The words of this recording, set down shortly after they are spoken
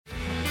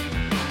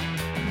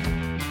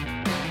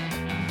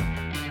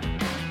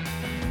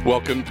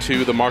Welcome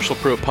to the Marshall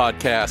Pruitt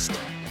Podcast,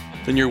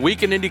 and your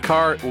Weekend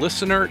IndyCar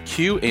listener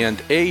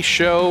Q&A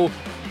show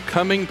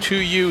coming to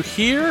you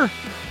here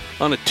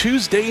on a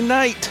Tuesday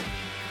night.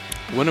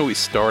 When are we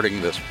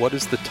starting this? What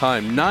is the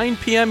time? 9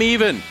 p.m.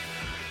 even.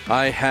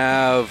 I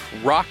have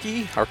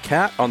Rocky, our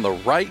cat, on the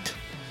right.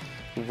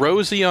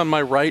 Rosie on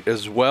my right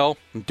as well.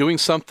 I'm doing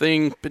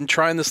something, been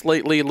trying this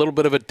lately, a little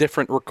bit of a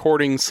different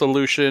recording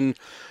solution.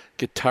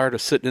 Get tired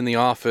of sitting in the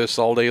office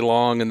all day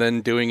long and then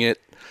doing it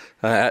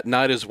at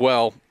night as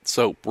well.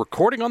 So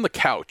recording on the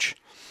couch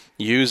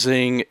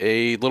using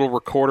a little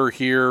recorder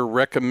here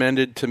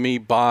recommended to me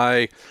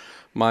by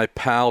my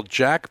pal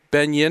Jack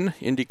Benyon,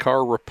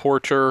 IndyCar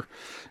reporter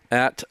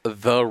at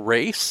The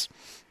Race.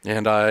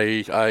 And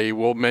I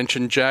will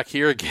mention Jack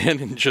here again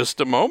in just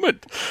a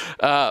moment.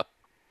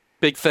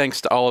 Big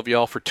thanks to all of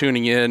y'all for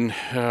tuning in.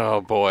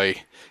 Oh,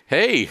 boy.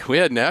 Hey, we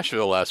had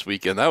Nashville last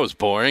weekend. That was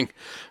boring.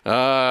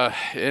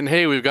 And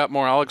hey, we've got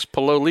more Alex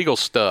Palou legal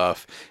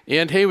stuff.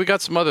 And hey, we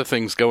got some other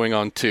things going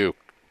on too.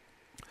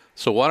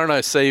 So why don't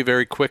I say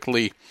very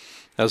quickly,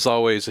 as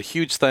always, a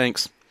huge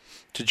thanks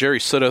to Jerry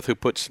Sudduth, who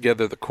puts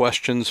together the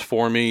questions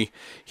for me.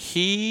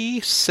 He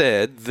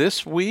said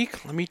this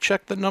week, let me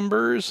check the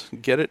numbers,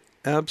 get it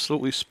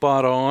absolutely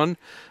spot on.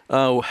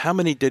 Oh, how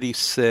many did he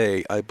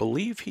say? I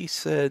believe he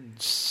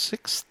said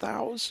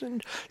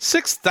 6,000?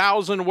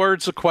 6,000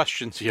 words of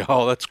questions,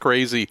 y'all. That's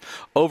crazy.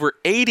 Over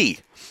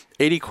 80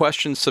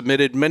 questions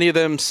submitted, many of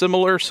them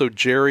similar. So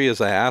Jerry,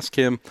 as I ask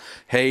him,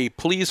 hey,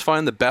 please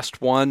find the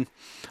best one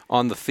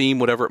on the theme,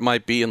 whatever it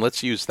might be, and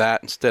let's use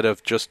that instead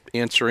of just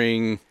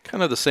answering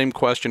kind of the same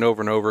question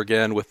over and over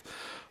again with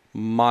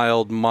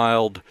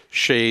mild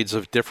shades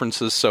of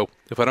differences. So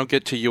if I don't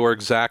get to your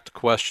exact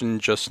question,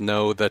 just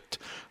know that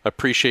I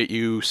appreciate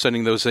you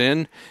sending those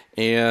in,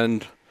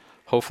 and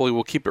hopefully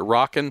we'll keep it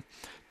rocking.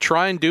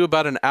 Try and do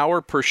about an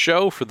hour per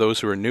show for those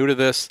who are new to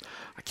this.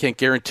 I can't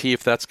guarantee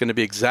if that's going to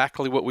be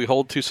exactly what we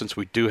hold to, since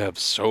we do have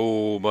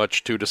so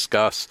much to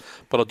discuss,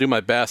 but I'll do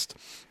my best.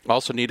 I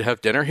also need to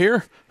have dinner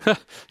here.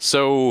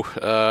 So,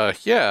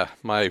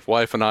 my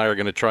wife and I are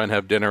going to try and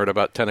have dinner at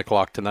about 10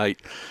 o'clock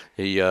tonight.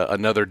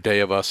 Another day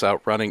of us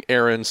out running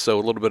errands, so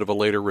a little bit of a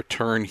later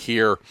return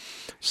here.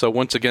 So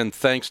once again,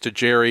 thanks to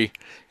Jerry,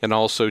 and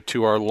also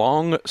to our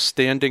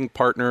long-standing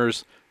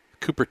partners,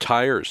 Cooper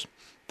Tires,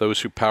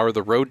 those who power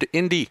the road to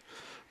Indy,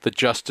 the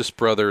Justice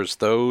Brothers,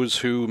 those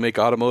who make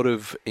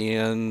automotive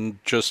and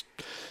just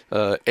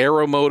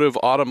aeromotive,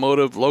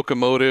 automotive,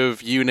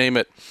 locomotive, you name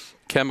it,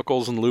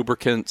 chemicals and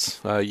lubricants.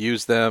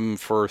 Use them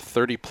for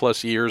 30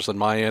 plus years on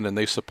my end, and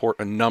they support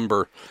a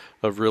number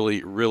of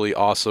really, really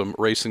awesome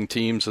racing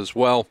teams as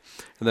well.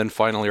 And then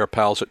finally our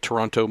pals at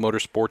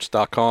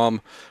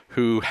TorontoMotorsports.com,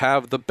 who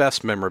have the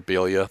best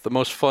memorabilia, the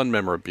most fun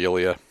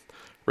memorabilia,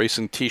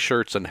 racing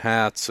t-shirts and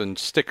hats and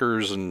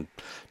stickers and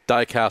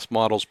die-cast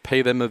models.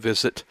 Pay them a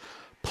visit,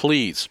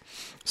 please.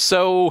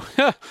 So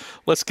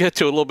let's get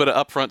to a little bit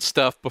of upfront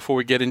stuff before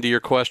we get into your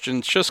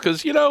questions, just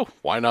because,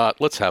 why not?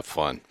 Let's have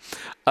fun.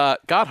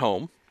 Got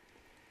home,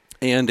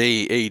 and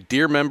a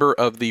dear member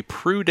of the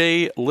Prue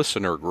Day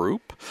listener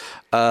group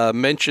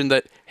mentioned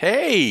that,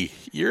 hey,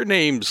 your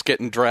name's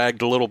getting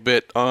dragged a little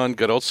bit on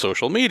good old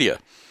social media.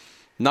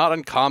 Not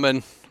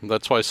uncommon.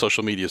 That's why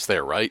social media is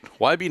there, right?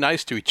 Why be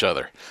nice to each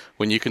other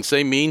when you can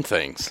say mean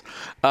things?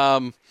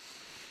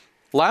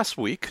 Last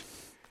week,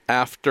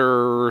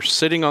 after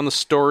sitting on the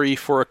story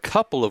for a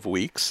couple of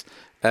weeks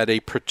at a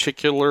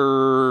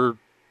particular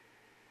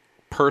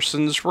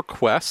person's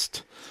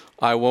request,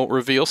 I won't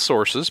reveal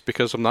sources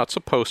because I'm not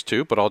supposed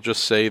to, but I'll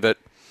just say that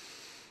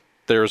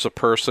there's a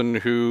person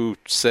who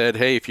said,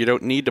 hey, if you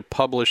don't need to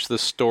publish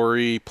this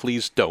story,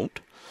 please don't.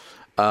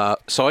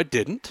 So I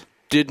didn't.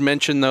 Did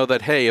mention, though,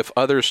 that, hey, if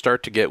others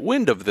start to get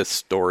wind of this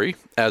story,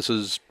 as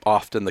is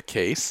often the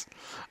case,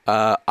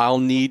 I'll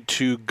need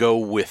to go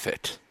with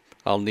it.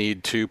 I'll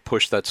need to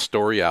push that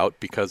story out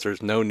because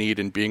there's no need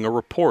in being a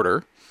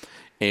reporter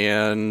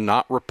and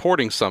not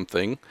reporting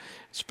something,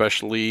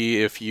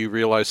 especially if you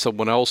realize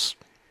someone else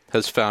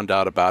has found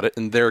out about it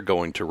and they're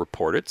going to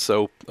report it.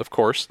 So, of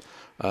course,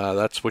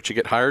 that's what you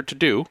get hired to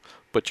do,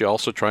 but you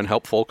also try and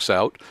help folks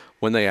out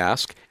when they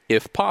ask,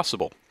 if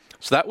possible.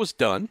 So that was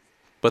done,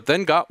 but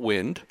then got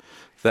wind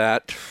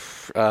that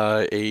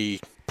a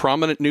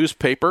prominent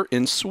newspaper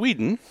in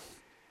Sweden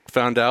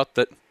found out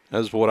that,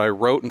 as what I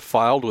wrote and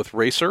filed with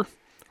Racer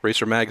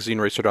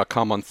Magazine,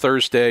 Racer.com on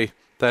Thursday,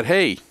 that,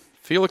 hey,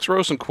 Felix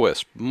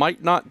Rosenqvist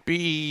might not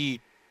be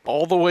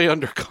all the way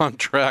under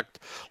contract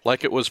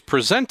like it was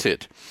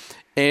presented.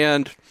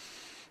 And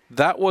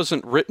that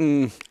wasn't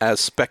written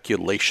as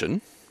speculation.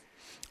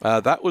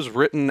 That was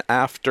written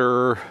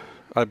after,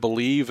 I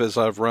believe, as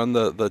I've run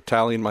the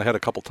tally in my head a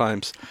couple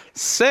times,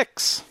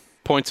 6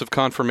 points of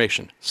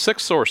confirmation,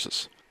 6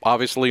 sources.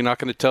 Obviously not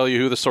going to tell you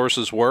who the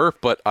sources were,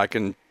 but I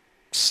can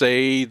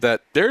say that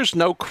there's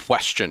no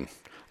question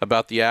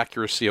about the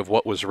accuracy of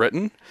what was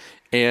written.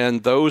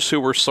 And those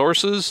who were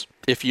sources,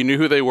 if you knew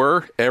who they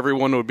were,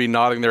 everyone would be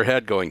nodding their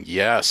head going,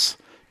 yes,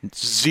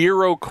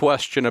 zero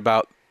question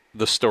about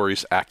the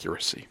story's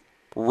accuracy.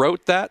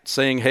 wrote that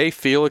saying, hey,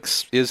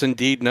 Felix is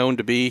indeed known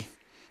to be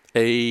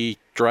a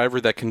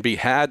driver that can be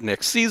had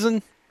next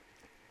season,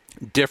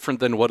 different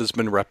than what has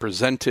been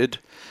represented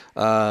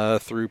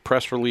through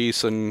press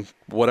release and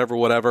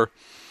whatever.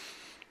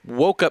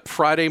 Woke up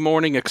Friday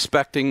morning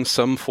expecting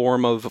some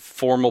form of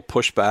formal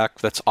pushback.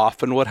 That's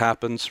often what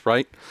happens,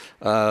 right?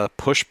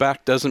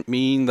 Pushback doesn't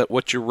mean that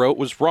what you wrote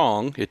was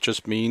wrong. It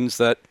just means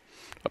that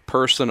a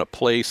person, a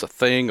place, a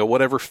thing, or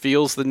whatever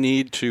feels the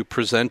need to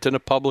present in a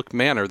public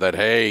manner that,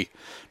 hey,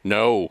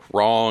 no,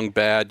 wrong,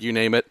 bad, you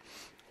name it,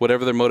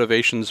 whatever their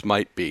motivations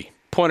might be.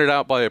 Pointed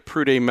out by a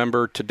Prude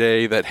member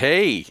today that,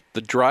 hey,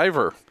 the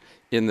driver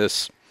in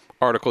this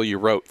article you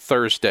wrote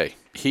Thursday,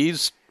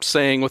 he's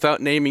saying, without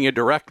naming it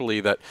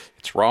directly, that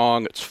it's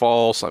wrong, it's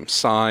false, I'm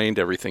signed,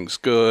 everything's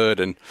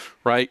good, and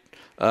right?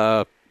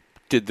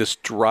 Did this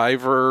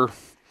driver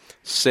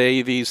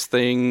say these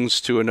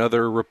things to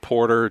another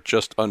reporter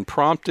just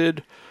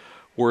unprompted?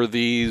 Were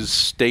these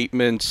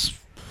statements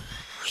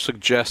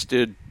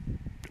suggested,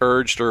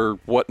 urged, or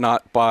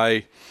whatnot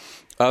by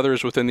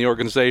others within the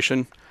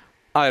organization?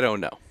 I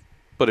don't know.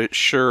 But it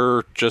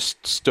sure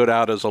just stood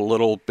out as a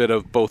little bit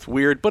of both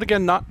weird, but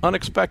again, not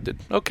unexpected.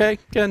 Okay,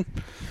 again,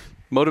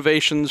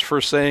 motivations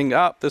for saying,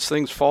 this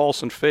thing's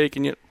false and fake,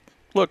 and yet,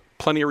 look,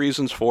 plenty of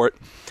reasons for it.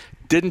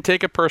 Didn't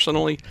take it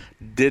personally,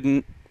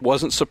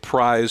 wasn't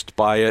surprised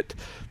by it,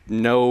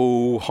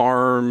 no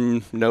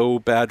harm, no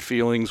bad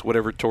feelings,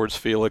 whatever, towards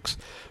Felix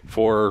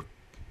or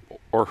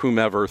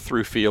whomever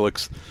through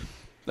Felix,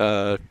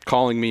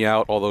 calling me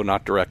out, although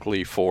not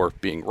directly, for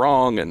being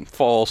wrong and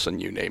false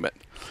and you name it.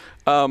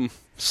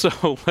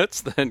 So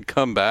let's then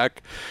come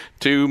back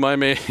to my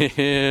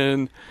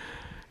man,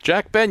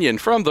 Jack Benyon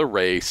from the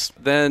race.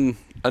 Then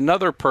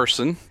another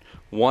person,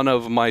 one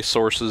of my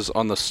sources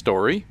on the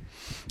story,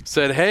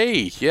 said,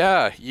 hey,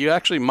 yeah, you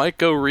actually might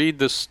go read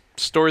this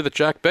story that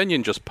Jack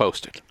Benyon just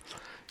posted.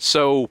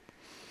 So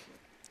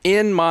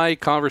in my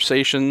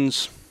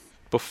conversations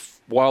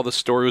while the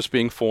story was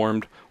being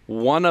formed,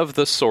 one of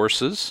the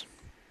sources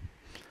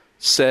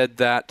said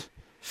that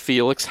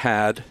Felix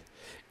had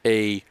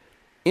a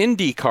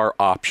IndyCar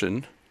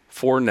option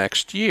for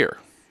next year.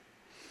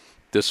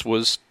 This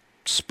was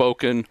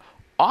spoken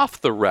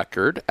off the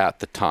record at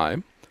the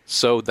time,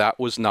 so that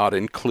was not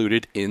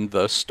included in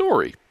the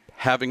story.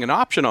 Having an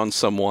option on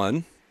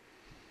someone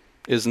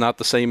is not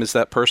the same as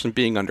that person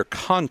being under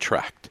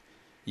contract.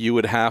 You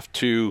would have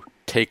to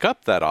take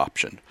up that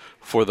option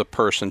for the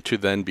person to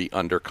then be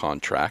under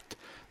contract.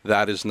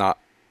 That is not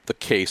the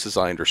case as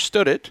I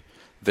understood it.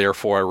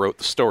 Therefore, I wrote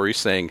the story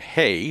saying,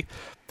 hey,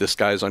 this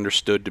guy is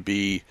understood to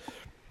be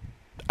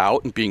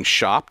out and being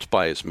shopped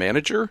by his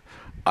manager.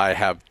 I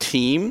have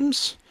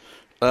teams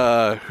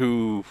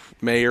who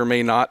may or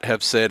may not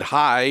have said,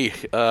 hi,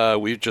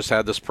 we've just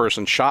had this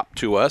person shopped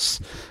to us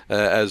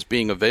as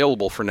being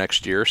available for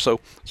next year.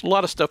 So there's a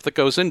lot of stuff that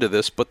goes into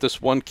this, but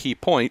this one key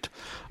point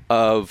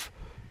of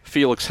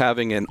Felix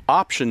having an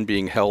option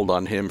being held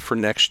on him for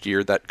next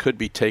year that could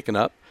be taken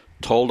up,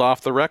 told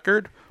off the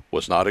record,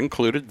 was not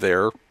included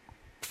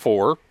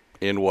therefore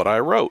in what I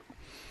wrote.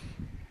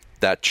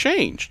 That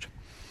changed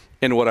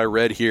in what I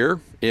read here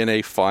in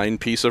a fine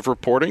piece of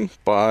reporting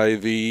by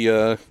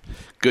the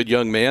good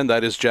young man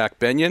that is Jack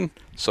Benyon,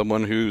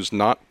 someone who's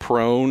not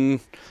prone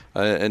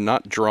and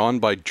not drawn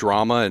by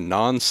drama and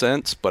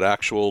nonsense, but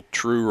actual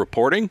true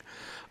reporting.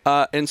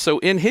 And so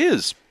in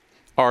his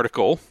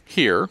article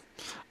here,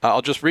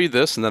 I'll just read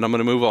this and then I'm going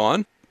to move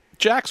on.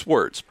 Jack's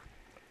words: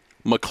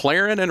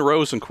 McLaren and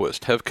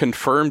Rosenqvist have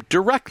confirmed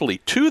directly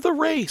to the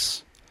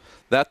race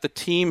that the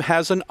team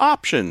has an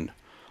option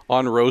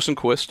on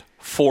Rosenqvist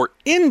for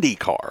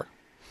IndyCar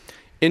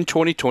in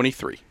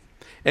 2023.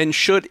 And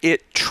should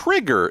it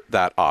trigger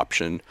that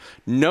option,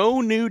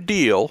 no new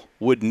deal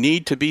would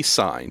need to be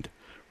signed.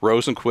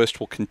 Rosenqvist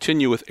will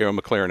continue with Arrow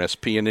McLaren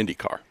SP and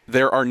IndyCar.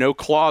 There are no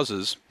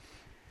clauses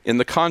in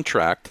the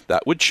contract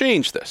that would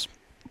change this.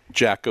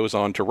 Jack goes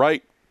on to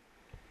write,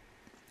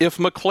 if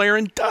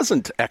McLaren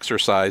doesn't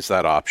exercise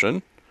that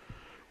option,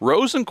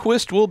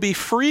 Rosenqvist will be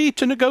free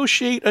to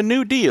negotiate a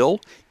new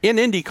deal in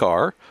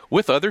IndyCar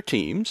with other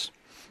teams,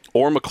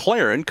 or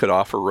McLaren could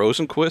offer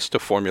Rosenqvist a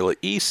Formula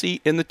E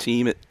seat in the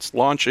team it's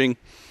launching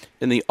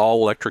in the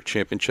All-Electric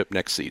Championship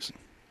next season.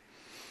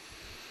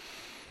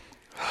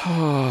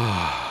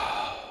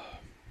 I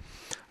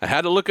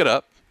had to look it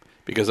up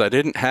because I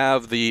didn't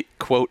have the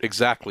quote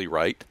exactly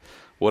right.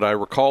 What I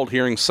recalled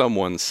hearing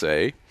someone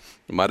say,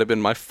 it might have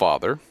been my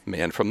father,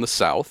 man from the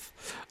South.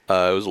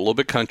 It was a little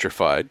bit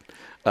countrified.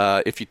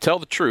 If you tell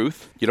the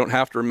truth, you don't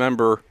have to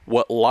remember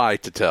what lie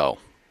to tell.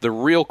 The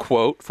real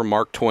quote from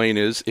Mark Twain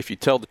is, if you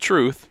tell the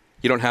truth,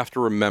 you don't have to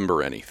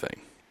remember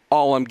anything.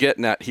 All I'm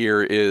getting at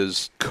here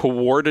is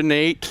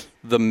coordinate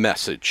the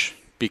message.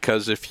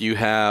 Because if you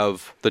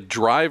have the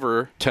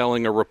driver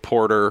telling a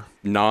reporter,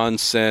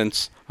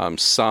 nonsense, I'm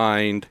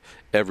signed,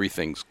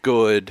 everything's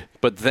good,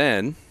 but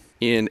then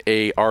in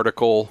an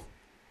article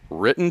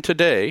written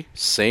today,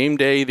 same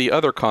day the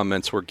other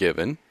comments were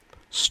given,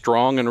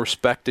 strong and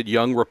respected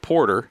young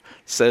reporter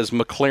says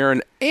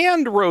McLaren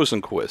and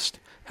Rosenqvist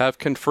have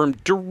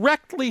confirmed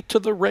directly to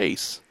the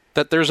race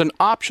that there's an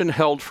option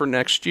held for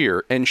next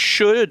year, and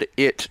should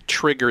it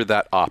trigger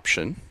that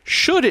option,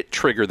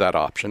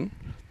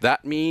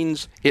 that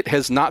means it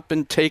has not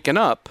been taken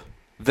up.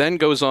 Then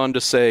goes on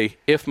to say,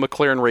 if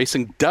McLaren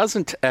Racing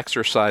doesn't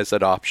exercise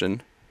that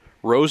option,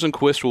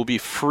 Rosenqvist will be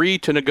free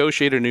to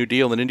negotiate a new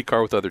deal in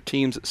IndyCar with other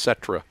teams,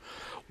 etc.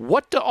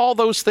 What do all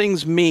those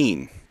things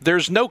mean?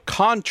 There's no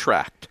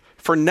contract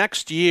for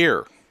next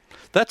year.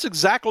 That's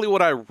exactly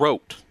what I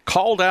wrote.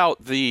 Called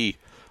out the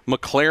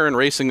McLaren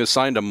Racing has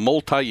signed a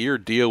multi-year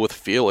deal with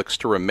Felix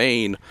to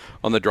remain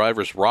on the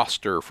driver's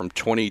roster from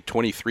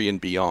 2023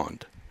 and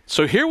beyond.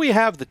 So here we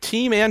have the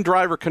team and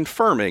driver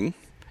confirming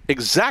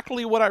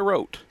exactly what I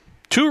wrote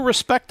to a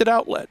respected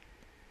outlet.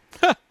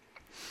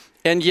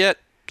 And yet,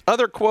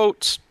 other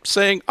quotes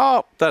saying,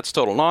 oh, that's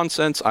total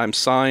nonsense. I'm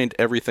signed.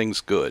 Everything's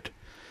good.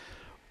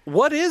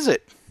 What is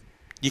it?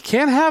 You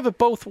can't have it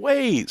both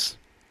ways.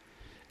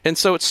 And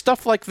so it's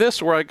stuff like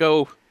this where I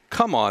go,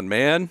 come on,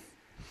 man.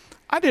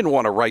 I didn't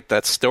want to write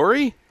that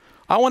story.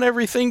 I want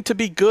everything to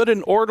be good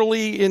and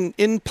orderly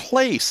in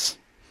place.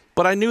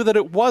 But I knew that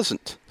it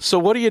wasn't. So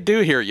what do you do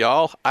here,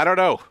 y'all? I don't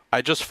know.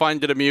 I just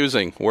find it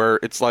amusing where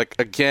it's like,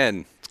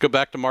 again, let's go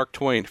back to Mark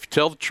Twain. If you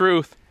tell the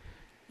truth,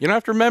 you don't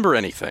have to remember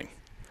anything.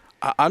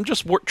 I'm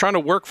just trying to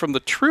work from the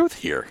truth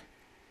here.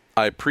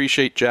 I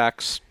appreciate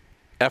Jack's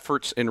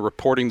efforts in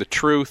reporting the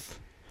truth.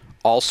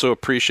 Also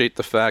appreciate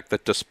the fact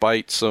that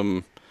despite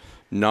some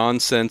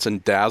nonsense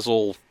and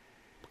dazzle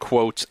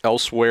quotes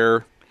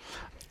elsewhere,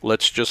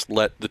 let's just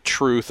let the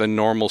truth and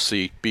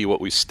normalcy be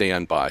what we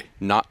stand by,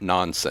 not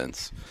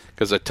nonsense.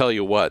 Because I tell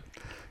you what,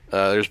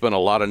 there's been a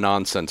lot of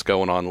nonsense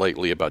going on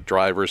lately about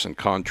drivers and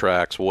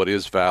contracts, what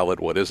is valid,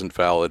 what isn't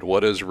valid,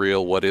 what is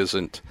real, what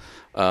isn't.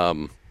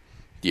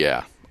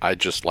 Yeah, I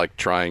just like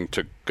trying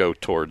to go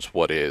towards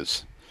what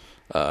is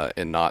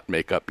and not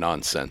make up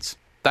nonsense.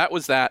 That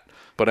was that.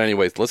 But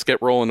anyways, let's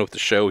get rolling with the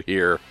show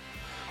here.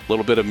 A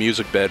little bit of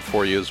music bed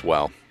for you as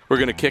well. We're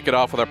going to kick it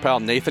off with our pal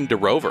Nathan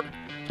DeRover.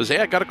 Says, hey,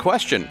 I got a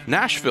question.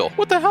 Nashville,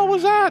 what the hell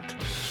was that?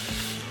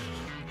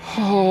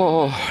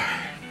 Oh,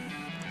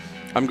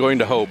 I'm going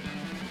to hope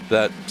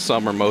that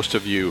some or most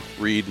of you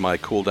read my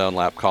cool down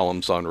lap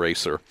columns on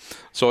Racer.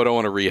 So I don't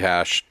want to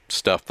rehash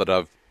stuff that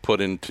I've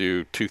put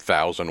into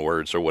 2,000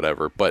 words or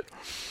whatever. But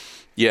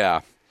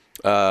yeah,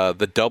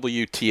 the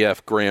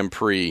WTF Grand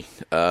Prix.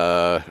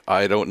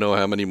 I don't know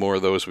how many more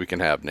of those we can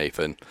have,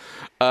 Nathan.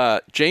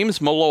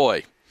 James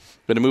Malloy.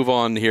 Going to move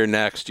on here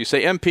next. You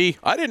say, MP,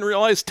 I didn't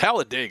realize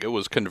Talladega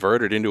was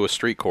converted into a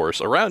street course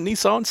around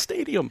Nissan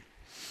Stadium.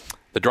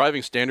 The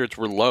driving standards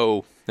were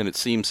low, and it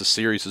seems the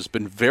series has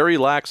been very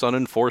lax on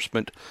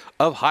enforcement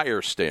of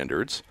higher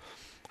standards.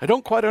 I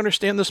don't quite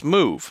understand this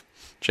move,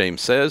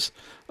 James says.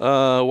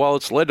 While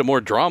it's led to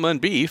more drama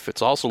and beef,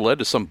 it's also led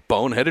to some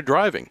boneheaded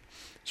driving.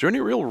 Is there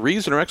any real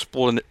reason or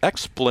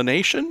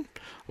explanation?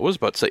 I was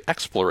about to say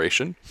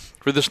exploration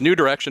for this new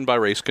direction by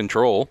race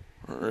control.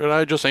 Or did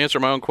I just answer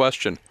my own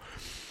question?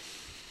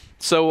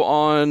 So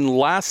on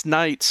last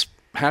night's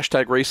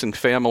Hashtag Racing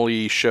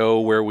Family show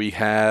where we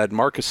had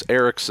Marcus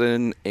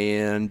Ericsson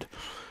and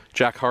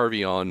Jack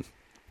Harvey on,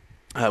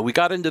 we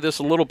got into this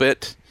a little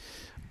bit.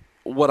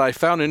 What I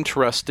found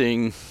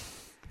interesting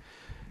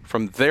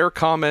from their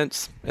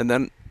comments, and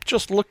then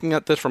just looking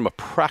at this from a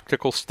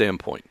practical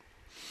standpoint,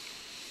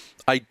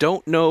 I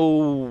don't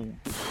know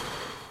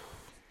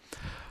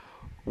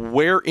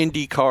where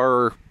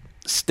IndyCar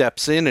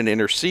steps in and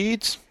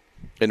intercedes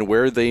and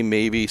where they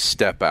maybe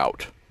step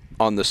out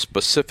on the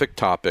specific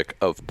topic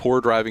of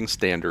poor driving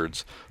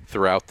standards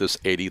throughout this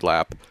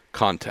 80-lap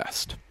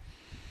contest.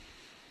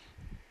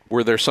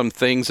 Were there some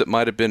things that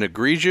might have been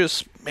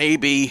egregious?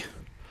 Maybe.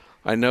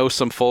 I know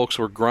some folks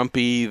were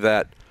grumpy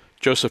that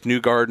Joseph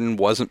Newgarden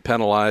wasn't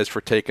penalized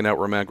for taking out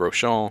Romain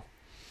Grosjean.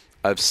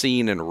 I've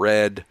seen and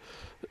read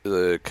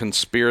the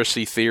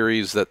conspiracy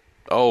theories that,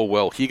 oh,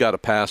 well, he got a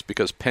pass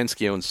because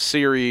Penske owns the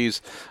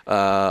series,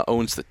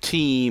 owns the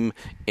team,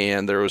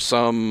 and there was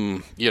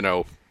some,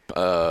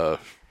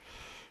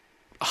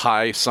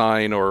 high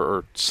sign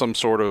or some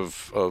sort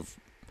of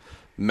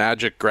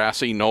magic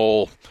grassy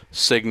knoll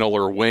signal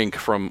or wink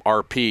from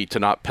RP to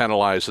not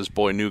penalize his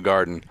boy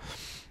Newgarden.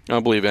 I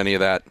don't believe any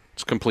of that.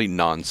 It's complete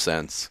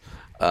nonsense.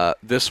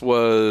 This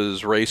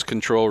was race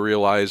control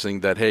realizing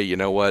that, hey, you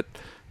know what?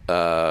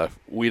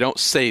 We don't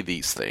say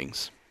these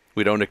things.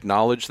 We don't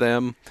acknowledge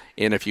them.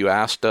 And if you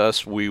asked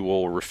us, we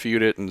will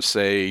refute it and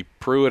say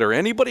Pruitt or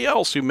anybody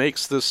else who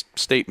makes this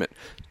statement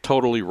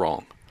totally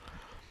wrong.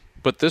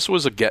 But this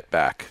was a get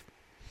back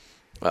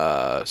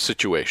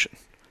situation.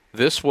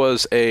 This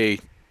was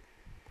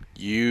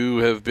you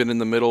have been in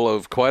the middle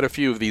of quite a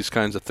few of these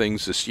kinds of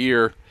things this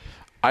year.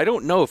 I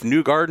don't know if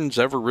Newgarden's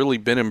ever really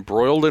been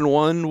embroiled in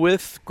one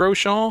with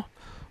Grosjean,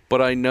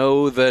 but I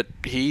know that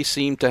he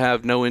seemed to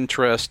have no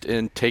interest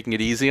in taking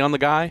it easy on the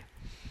guy.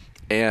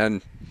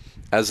 And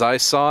as I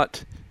saw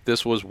it,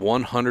 this was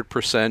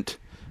 100%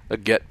 a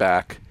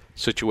get-back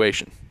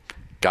situation.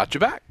 Got you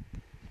back,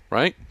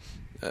 right?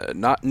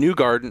 Not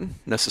Newgarden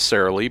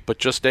necessarily, but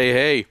just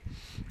hey,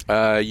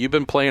 You've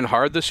been playing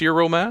hard this year,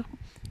 Romain.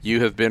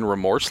 You have been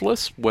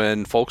remorseless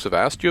when folks have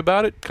asked you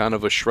about it, kind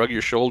of a shrug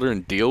your shoulder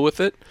and deal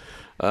with it.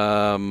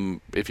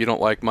 If you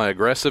don't like my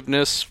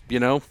aggressiveness,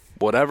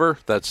 whatever,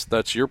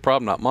 that's your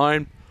problem, not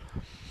mine.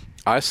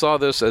 I saw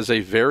this as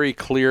a very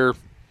clear,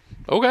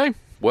 okay,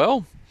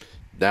 well,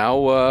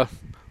 now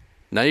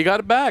you got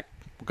it back.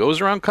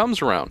 Goes around,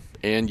 comes around,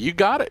 and you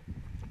got it.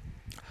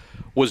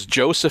 Was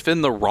Joseph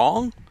in the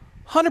wrong?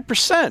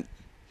 100%.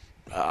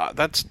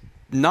 That's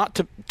not,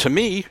 to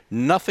me,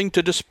 nothing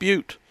to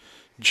dispute.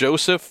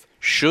 Joseph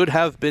should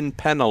have been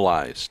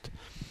penalized.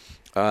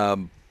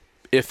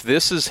 If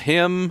this is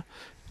him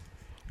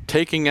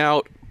taking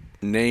out,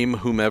 name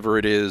whomever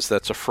it is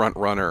that's a front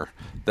runner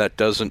that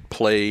doesn't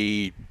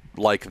play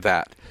like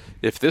that.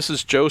 If this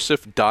is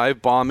Joseph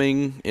dive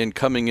bombing and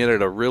coming in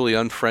at a really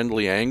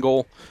unfriendly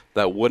angle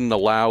that wouldn't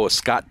allow a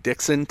Scott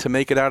Dixon to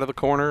make it out of the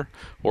corner,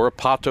 or a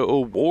Pato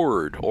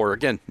O'Ward, or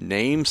again,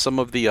 name some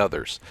of the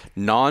others,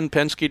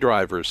 non-Penske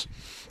drivers.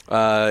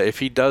 If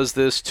he does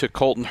this to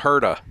Colton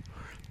Herta,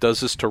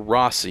 does this to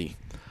Rossi,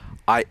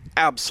 I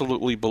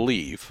absolutely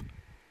believe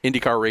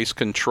IndyCar Race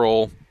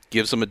Control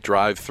gives him a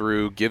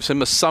drive-through, gives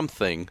him a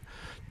something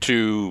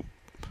to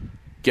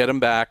get him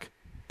back,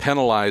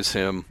 penalize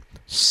him,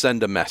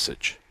 send a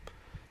message.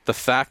 The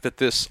fact that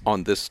this,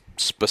 on this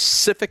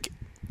specific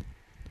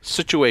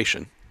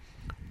situation,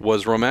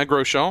 was Romain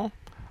Grosjean,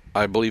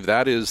 I believe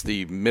that is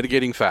the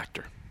mitigating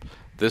factor.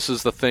 This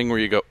is the thing where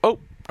you go, oh,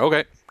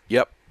 okay,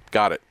 yep,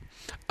 got it.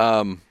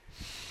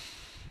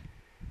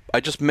 I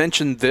just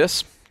mentioned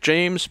this,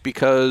 James,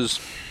 because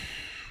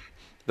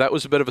that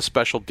was a bit of a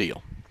special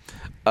deal.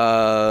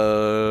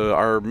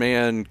 Our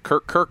man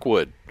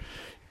Kirkwood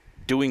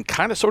doing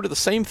kind of sort of the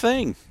same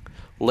thing.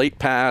 Late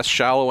pass,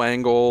 shallow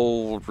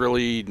angle,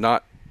 really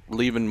not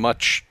leaving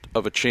much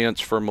of a chance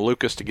for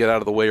Malukas to get out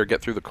of the way or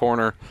get through the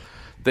corner.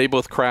 They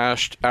both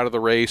crashed out of the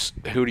race.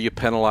 Who do you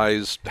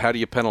penalize? How do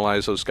you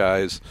penalize those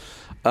guys?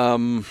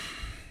 I'm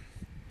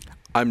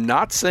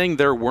not saying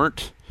there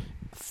weren't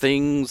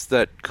things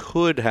that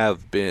could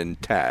have been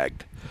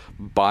tagged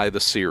by the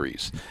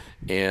series.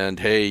 And,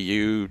 hey,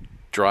 you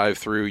drive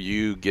through,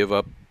 you give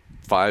up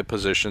 5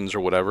 positions or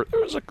whatever. There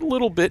was a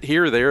little bit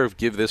here or there of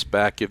give this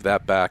back, give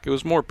that back. It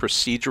was more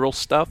procedural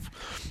stuff,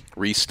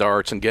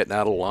 restarts and getting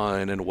out of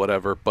line and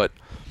whatever. But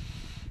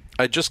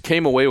I just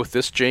came away with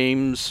this,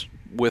 James,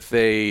 with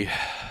a,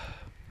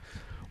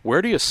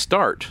 where do you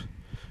start?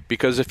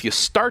 Because if you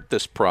start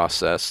this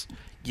process,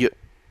 you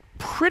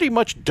pretty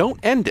much don't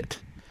end it.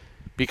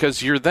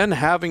 Because you're then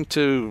having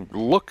to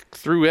look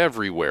through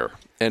everywhere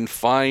and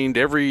find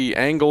every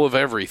angle of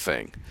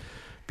everything.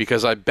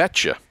 Because I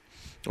bet you,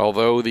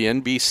 although the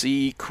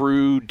NBC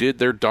crew did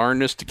their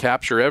darndest to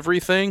capture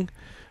everything,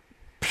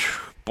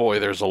 boy,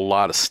 there's a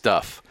lot of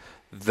stuff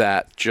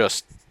that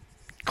just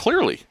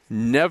clearly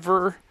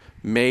never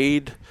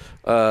made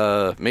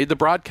the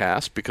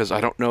broadcast, because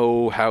I don't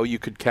know how you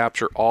could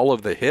capture all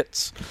of the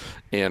hits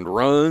and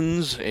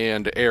runs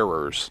and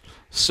errors.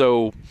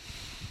 So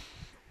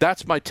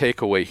that's my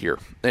takeaway here.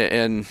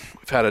 And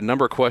we've had a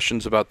number of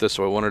questions about this,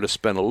 so I wanted to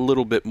spend a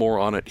little bit more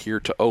on it here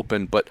to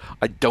open. But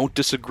I don't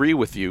disagree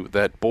with you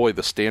that, boy,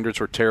 the standards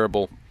were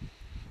terrible.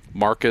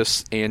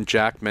 Marcus and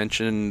Jack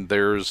mentioned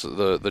there's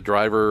the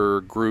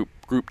driver group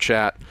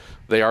chat.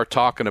 They are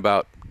talking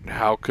about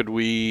how could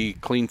we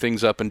clean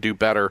things up and do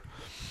better.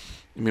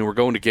 I mean, we're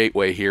going to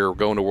Gateway here. We're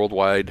going to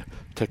Worldwide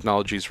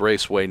Technologies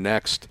Raceway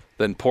next,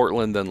 then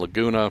Portland, then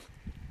Laguna.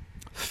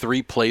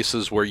 3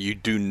 places where you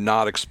do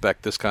not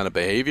expect this kind of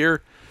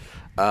behavior.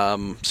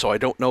 So I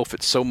don't know if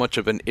it's so much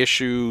of an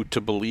issue to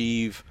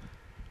believe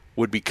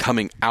would be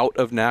coming out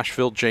of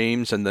Nashville,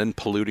 James, and then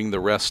polluting the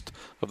rest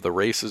of the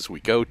races we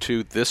go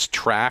to. This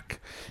track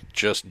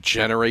just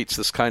generates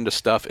this kind of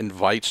stuff,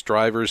 invites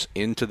drivers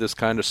into this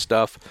kind of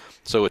stuff.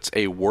 So it's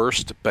a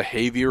worst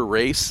behavior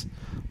race,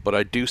 but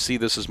I do see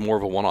this as more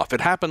of a one-off.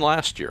 It happened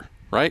last year,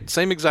 right?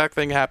 Same exact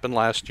thing happened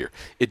last year.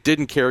 It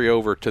didn't carry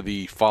over to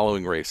the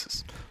following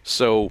races.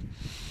 So,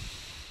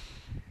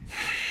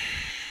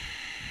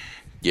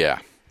 yeah.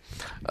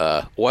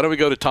 Why don't we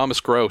go to Thomas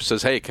Gross?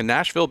 Says, hey, can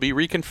Nashville be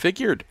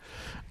reconfigured?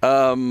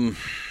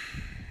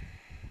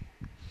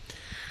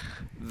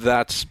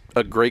 That's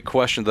a great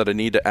question that I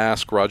need to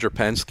ask Roger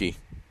Penske.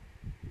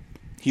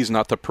 He's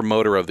not the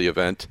promoter of the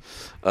event.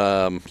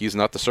 He's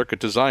not the circuit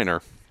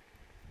designer.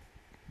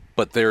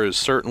 But there is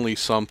certainly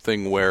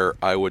something where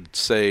I would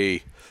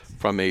say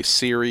from a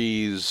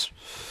series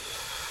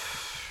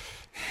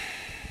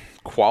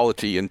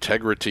quality,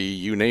 integrity,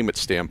 you name it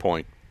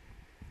standpoint,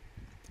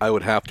 I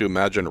would have to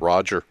imagine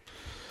Roger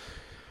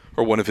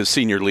or one of his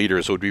senior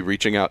leaders would be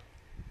reaching out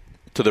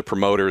to the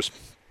promoters,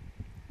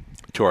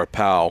 to our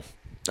pal,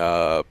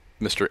 Mr.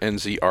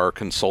 NZR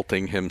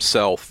Consulting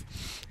himself,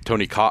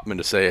 Tony Kottman,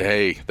 to say,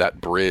 hey,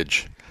 that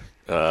bridge,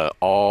 not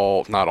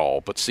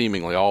all, but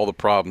seemingly all the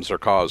problems are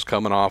caused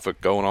coming off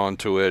it, going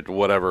onto it,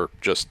 whatever,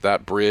 just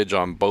that bridge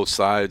on both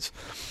sides.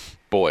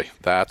 Boy,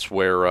 that's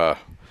where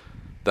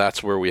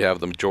that's where we have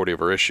the majority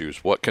of our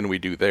issues. What can we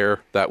do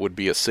there? That would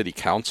be a city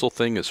council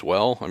thing as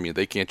well. I mean,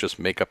 they can't just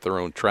make up their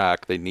own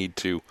track. They need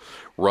to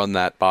run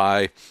that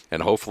by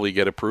and hopefully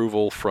get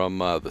approval from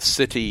the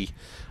city.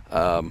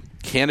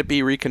 Can it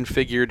be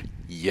reconfigured?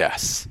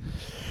 Yes.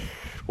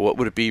 What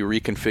would it be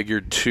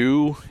reconfigured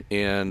to,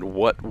 and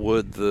what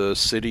would the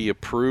city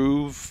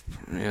approve?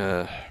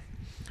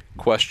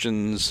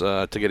 Questions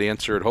to get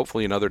answered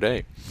hopefully another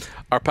day.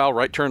 Our pal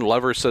Right Turn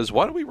Lover says,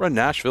 why don't we run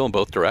Nashville in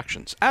both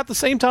directions at the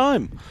same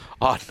time?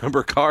 Odd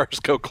number cars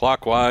go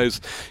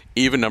clockwise,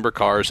 even number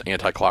cars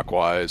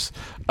anti-clockwise.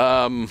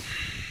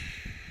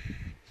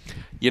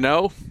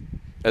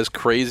 As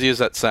crazy as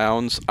that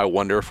sounds, I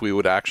wonder if we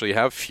would actually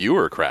have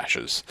fewer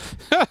crashes.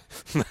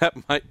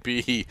 That might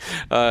be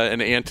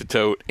an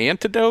antidote.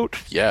 Antidote?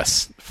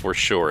 Yes, for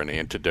sure, an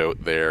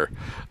antidote there.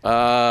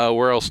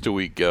 Where else do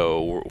we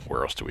go?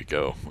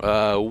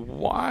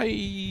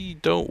 Why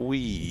don't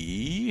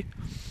we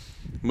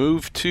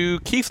move to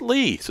Keith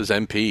Lee, says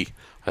MP.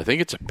 I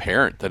think it's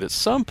apparent that at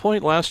some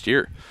point last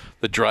year,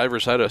 the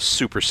drivers had a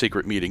super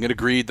secret meeting and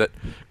agreed that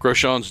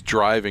Grosjean's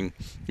driving,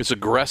 his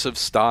aggressive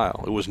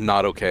style, it was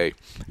not okay,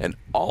 and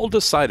all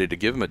decided to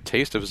give him a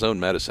taste of his own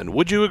medicine.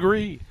 Would you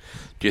agree?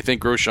 Do you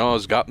think Grosjean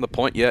has gotten the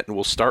point yet and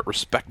will start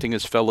respecting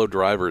his fellow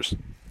drivers?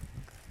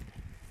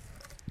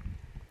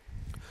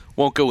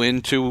 Won't go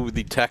into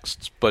the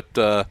texts, but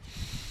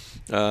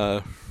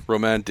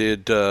Romain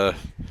did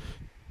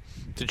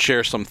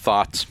share some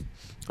thoughts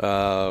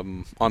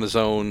on his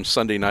own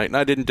Sunday night, and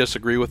I didn't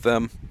disagree with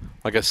them.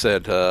 Like I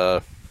said,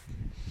 I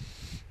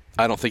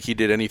don't think he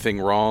did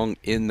anything wrong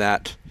in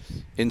that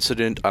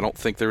incident. I don't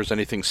think there was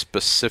anything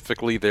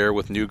specifically there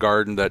with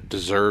Newgarden that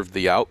deserved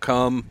the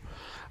outcome.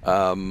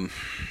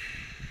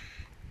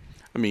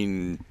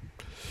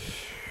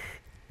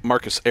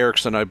 Marcus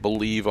Ericsson, I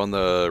believe, on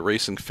the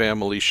Racing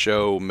Family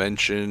show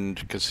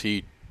mentioned, because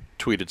he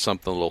tweeted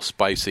something a little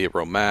spicy at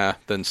Romain,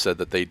 then said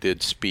that they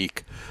did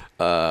speak,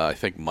 I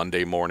think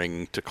Monday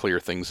morning to clear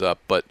things up.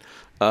 But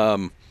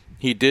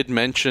he did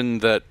mention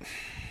that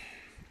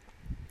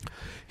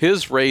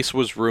his race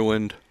was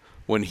ruined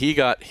when he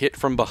got hit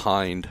from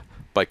behind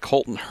by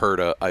Colton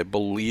Herta. I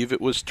believe it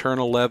was turn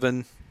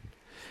 11.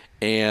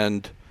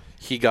 And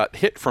he got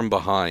hit from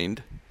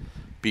behind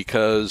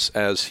because,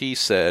 as he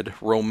said,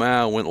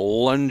 Romain went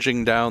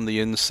lunging down the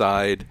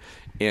inside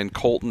and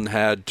Colton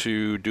had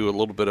to do a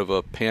little bit of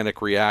a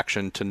panic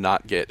reaction to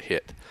not get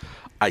hit.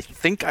 I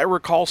think I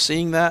recall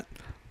seeing that.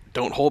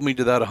 Don't hold me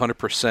to that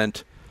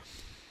 100%.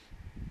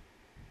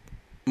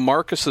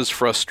 Marcus's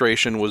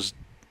frustration was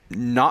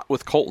not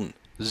with Colton.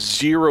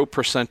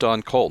 0%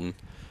 on Colton.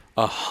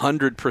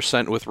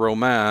 100% with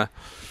Romain.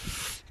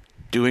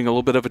 Doing a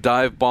little bit of a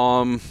dive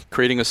bomb,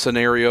 creating a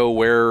scenario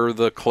where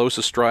the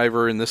closest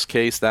driver, in this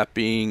case, that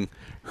being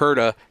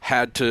Herta,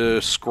 had to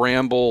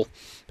scramble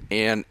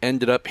and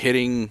ended up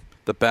hitting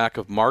the back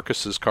of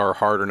Marcus's car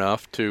hard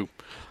enough to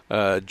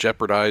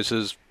jeopardize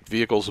his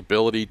vehicle's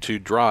ability to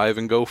drive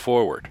and go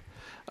forward.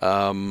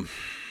 I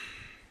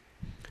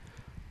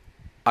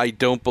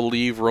don't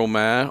believe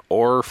Romain,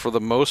 or for the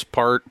most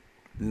part,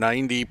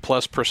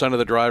 90+% of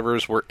the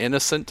drivers were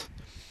innocent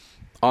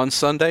on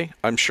Sunday.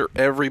 I'm sure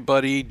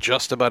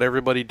just about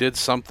everybody did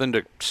something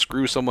to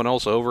screw someone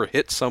else over,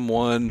 hit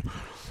someone,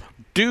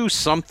 do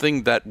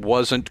something that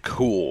wasn't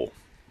cool.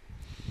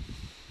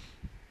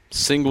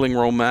 Singling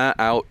Romain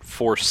out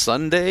for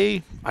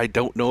Sunday, I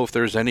don't know if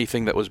there's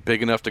anything that was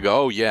big enough to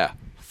go, oh yeah,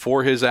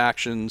 for his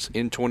actions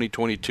in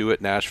 2022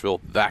 at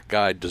Nashville, that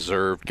guy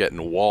deserved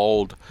getting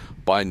walled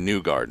by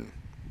Newgarden.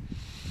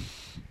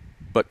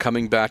 But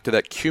coming back to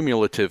that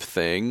cumulative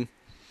thing,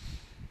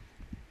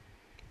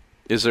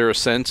 is there a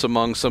sense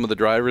among some of the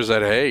drivers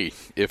that, hey,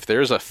 if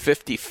there's a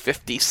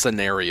 50-50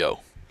 scenario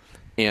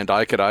and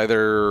I could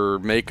either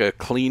make a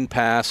clean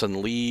pass and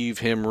leave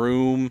him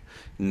room,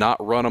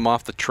 not run him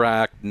off the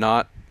track,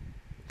 not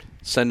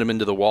send him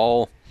into the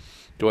wall,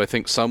 do I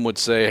think some would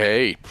say,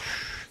 hey,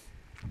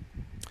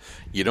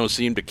 you don't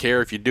seem to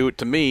care if you do it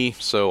to me,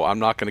 so I'm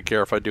not going to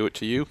care if I do it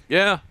to you?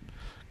 Yeah,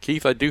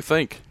 Keith, I do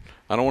think.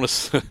 I don't want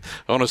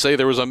to say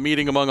there was a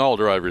meeting among all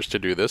drivers to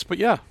do this, but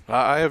yeah,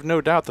 I have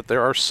no doubt that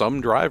there are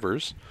some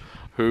drivers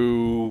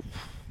who,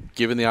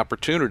 given the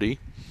opportunity,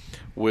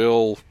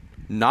 will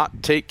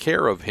not take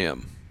care of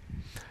him.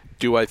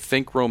 Do I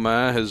think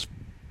Romain has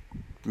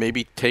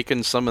maybe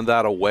taken some of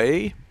that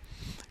away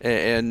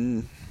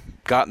and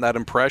gotten that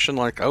impression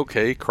like,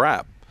 okay,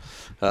 crap.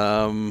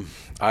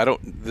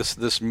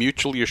 This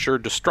mutually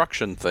assured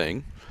destruction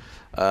thing,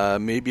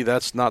 maybe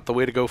that's not the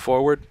way to go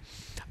forward.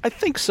 I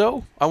think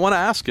so. I want to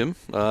ask him.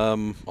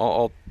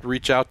 I'll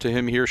reach out to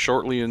him here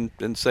shortly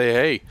and say,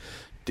 hey,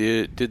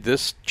 did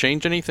this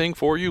change anything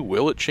for you?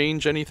 Will it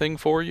change anything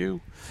for you?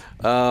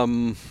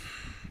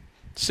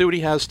 See what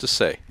he has to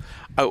say.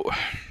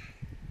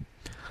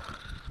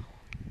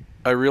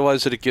 I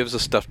realize that it gives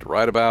us stuff to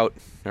write about.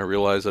 I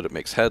realize that it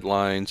makes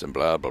headlines and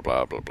blah, blah,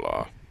 blah, blah,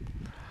 blah.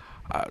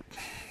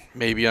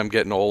 Maybe I'm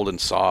getting old and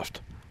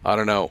soft. I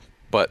don't know.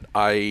 But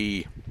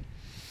I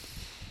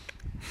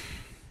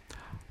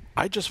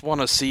I just want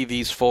to see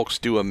these folks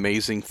do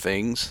amazing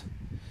things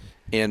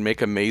and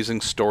make amazing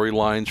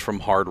storylines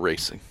from hard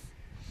racing.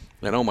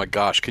 And oh my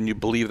gosh, can you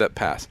believe that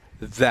pass?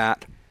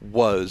 That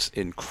was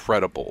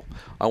incredible.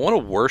 I want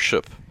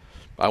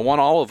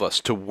all of us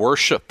to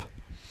worship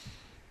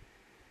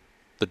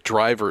the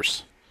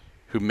drivers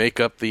who make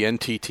up the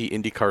NTT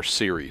IndyCar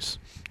series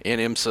and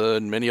IMSA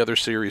and many other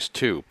series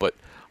too. But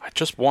I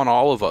just want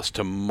all of us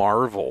to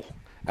marvel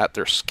at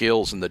their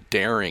skills and the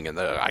daring and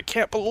I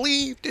can't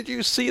believe, did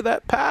you see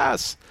that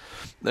pass?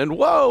 And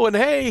whoa, and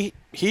hey,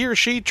 he or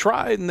she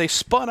tried and they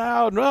spun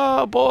out.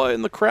 Oh boy,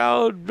 and the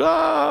crowd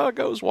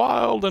goes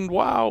wild and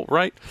wow,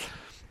 right?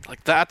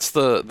 Like that's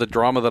the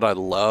drama that I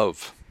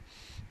love.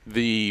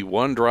 The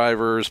one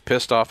driver's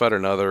pissed off at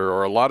another,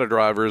 or a lot of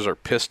drivers are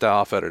pissed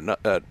off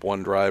at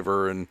one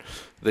driver, and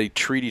they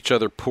treat each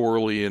other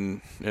poorly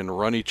and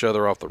run each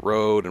other off the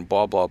road and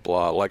blah, blah,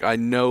 blah. Like, I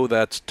know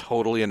that's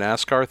totally a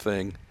NASCAR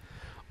thing.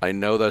 I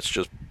know that's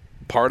just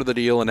part of the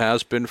deal and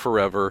has been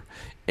forever,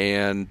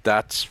 and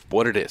that's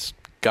what it is.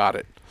 Got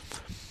it.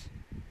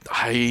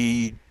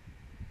 I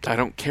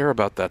don't care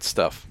about that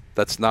stuff.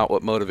 That's not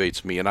what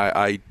motivates me, and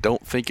I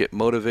don't think it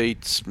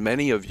motivates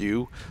many of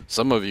you.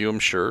 Some of you, I'm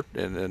sure,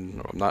 and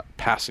I'm not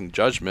passing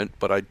judgment,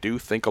 but I do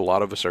think a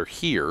lot of us are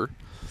here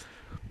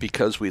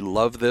because we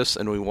love this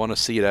and we want to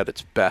see it at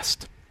its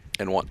best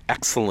and want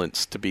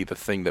excellence to be the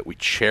thing that we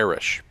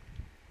cherish.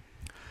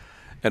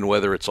 And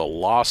whether it's a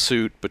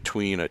lawsuit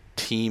between a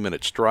team and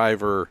its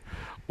driver,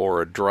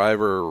 or a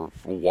driver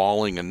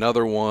walling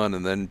another one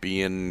and then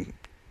being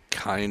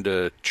kind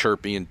of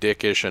chirpy and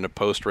dickish in a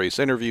post-race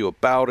interview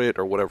about it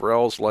or whatever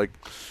else, like,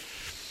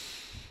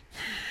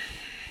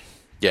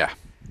 yeah,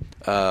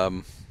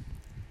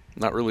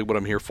 not really what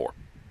I'm here for.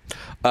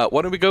 Why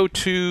don't we go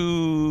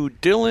to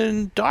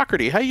Dylan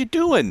Doherty? How you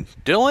doing,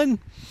 Dylan?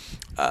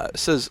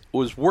 Says,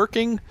 was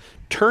working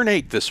turn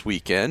 8 this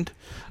weekend.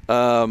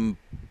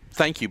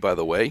 Thank you, by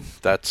the way.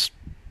 That's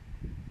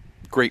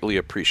greatly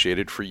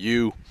appreciated for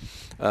you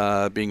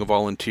being a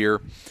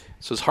volunteer.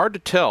 So it's hard to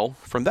tell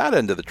from that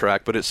end of the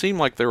track, but it seemed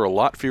like there were a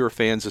lot fewer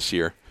fans this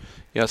year.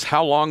 Yes,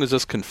 how long is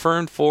this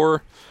confirmed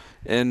for?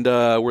 And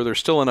were there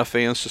still enough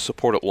fans to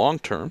support it long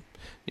term?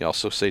 You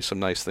also say some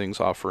nice things,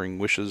 offering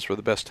wishes for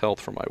the best health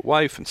for my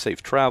wife and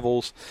safe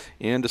travels,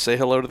 and to say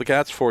hello to the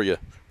cats for you.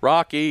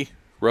 Rocky,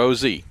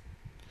 Rosie.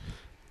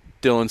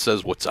 Dylan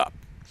says, what's up?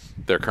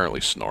 They're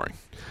currently snoring.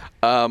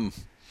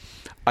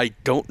 I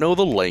don't know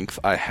the length.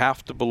 I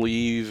have to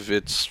believe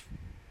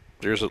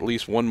there's at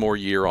least one more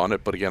year on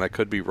it, but again, I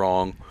could be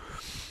wrong.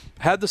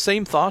 Had the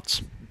same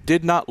thoughts.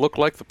 Did not look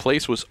like the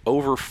place was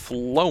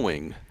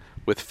overflowing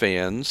with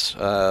fans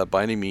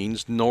by any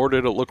means, nor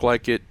did it look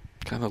like it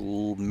kind of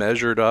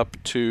measured up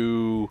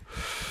to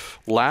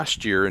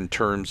last year in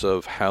terms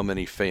of how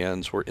many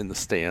fans were in the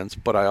stands.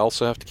 But I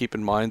also have to keep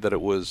in mind that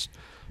it was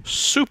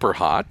super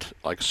hot.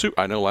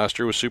 I know last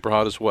year was super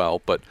hot as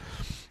well, but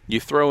you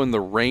throw in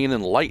the rain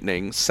and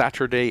lightning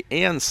Saturday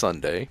and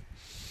Sunday.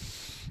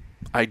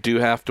 I do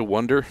have to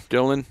wonder,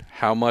 Dylan,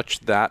 how much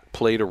that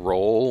played a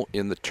role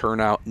in the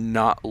turnout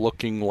not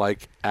looking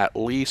like at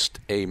least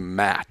a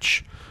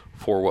match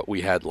for what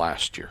we had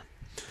last year.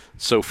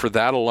 So for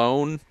that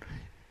alone,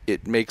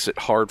 it makes it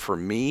hard for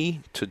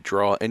me to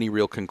draw any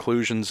real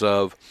conclusions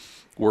of,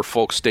 were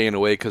folks staying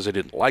away because they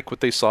didn't like what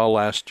they saw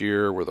last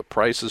year? Were the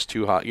prices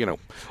too high? You know,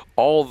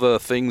 all the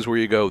things where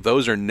you go,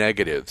 those are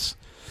negatives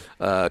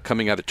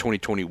coming out of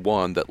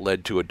 2021 that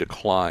led to a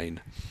decline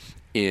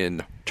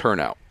in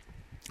turnout.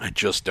 I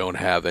just don't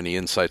have any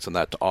insights on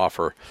that to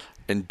offer,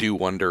 and do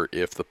wonder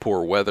if the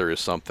poor weather is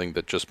something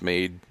that just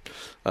made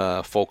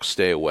folks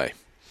stay away.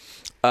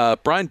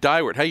 Brian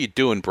Dyward, how you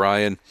doing,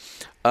 Brian?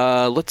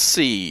 Let's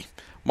see.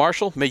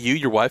 Marshall, may you,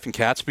 your wife, and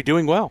cats be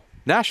doing well.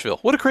 Nashville,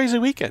 what a crazy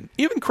weekend.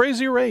 Even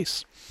crazier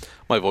race.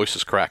 My voice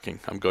is cracking.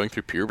 I'm going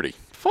through puberty.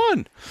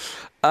 Fun.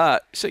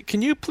 Say,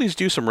 can you please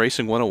do some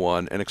Racing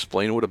 101 and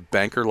explain what a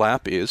banker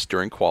lap is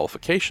during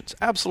qualifications?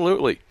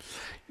 Absolutely.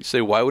 You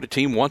say, why would a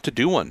team want to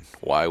do one?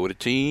 Why would a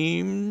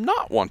team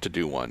not want to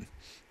do one?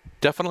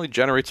 Definitely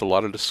generates a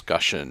lot of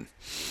discussion.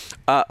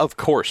 Of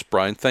course,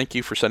 Brian, thank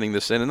you for sending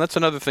this in. And that's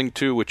another thing,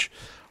 too, which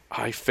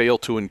I fail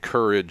to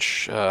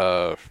encourage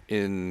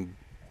in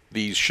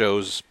these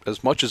shows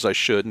as much as I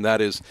should, and that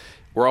is,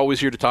 we're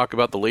always here to talk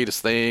about the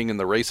latest thing and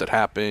the race that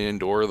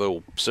happened or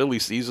the silly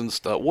season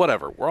stuff,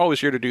 whatever. We're always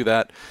here to do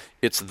that.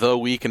 It's the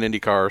week in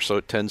IndyCar, so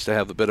it tends to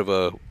have a bit of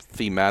a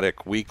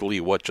thematic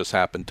weekly what just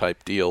happened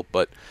type deal,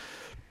 but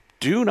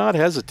do not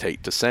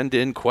hesitate to send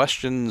in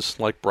questions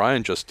like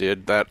Brian just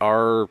did that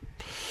are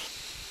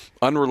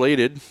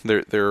unrelated.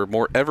 They're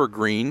more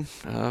evergreen.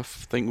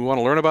 Think we want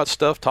to learn about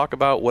stuff, talk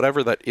about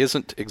whatever that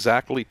isn't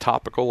exactly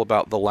topical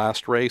about the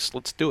last race.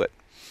 Let's do it.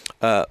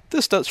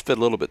 This does fit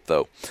a little bit,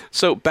 though.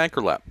 So,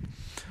 banker lap.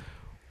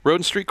 Road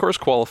and street course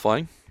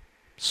qualifying,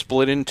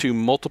 split into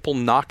multiple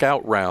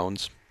knockout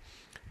rounds.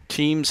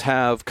 Teams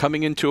have,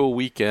 coming into a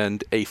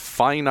weekend, a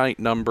finite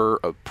number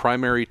of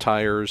primary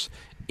tires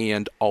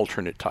and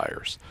alternate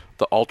tires.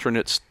 The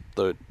alternates,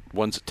 the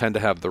ones that tend to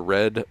have the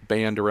red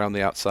band around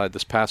the outside.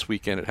 This past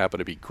weekend, it happened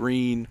to be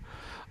green.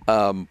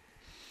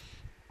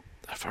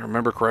 If I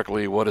remember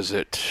correctly, what is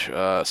it?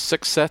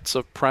 6 sets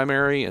of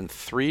primary and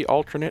 3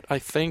 alternate, I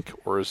think,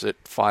 or is it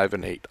 5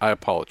 and 8? I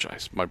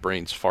apologize. My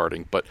brain's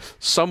farting, but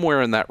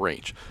somewhere in that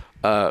range.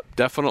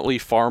 Definitely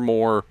far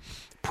more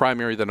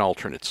primary than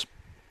alternates,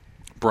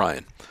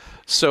 Brian.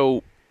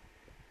 So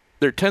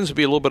there tends to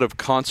be a little bit of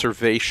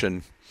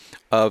conservation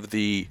of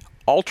the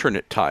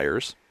alternate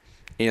tires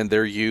and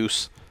their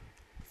use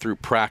through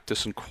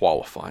practice and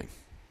qualifying.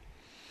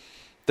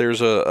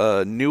 There's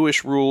a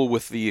newish rule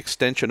with the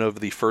extension of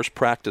the first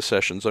practice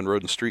sessions on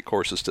road and street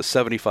courses to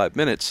 75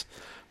 minutes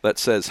that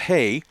says,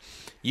 hey,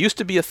 used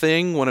to be a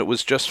thing when it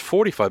was just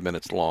 45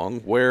 minutes long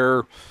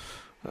where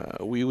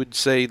we would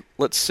say,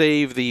 let's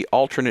save the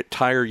alternate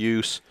tire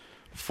use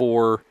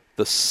for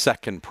the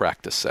second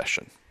practice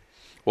session.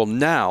 Well,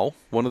 now,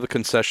 one of the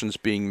concessions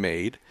being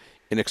made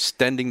in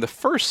extending the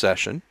first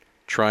session,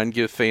 try and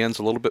give fans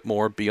a little bit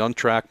more, be on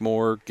track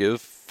more,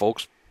 give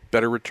folks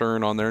better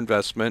return on their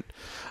investment.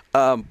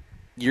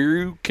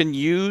 You can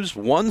use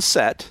one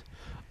set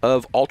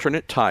of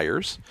alternate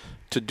tires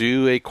to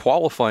do a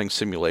qualifying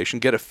simulation,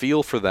 get a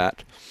feel for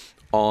that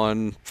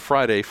on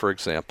Friday, for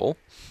example,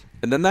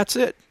 and then that's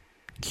it.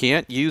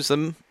 Can't use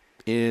them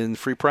in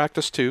free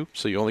practice 2,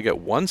 so you only get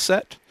one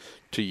set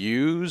to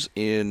use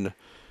in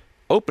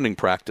opening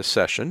practice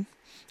session,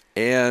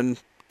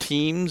 and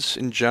teams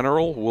in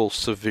general will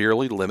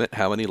severely limit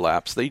how many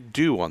laps they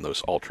do on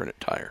those alternate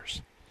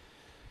tires.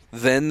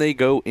 Then they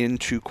go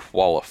into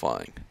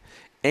qualifying.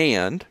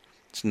 And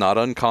it's not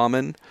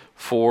uncommon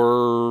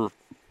for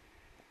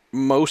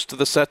most of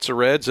the sets of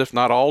reds, if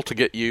not all, to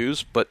get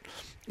used, but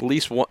at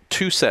least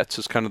 2 sets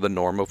is kind of the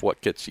norm of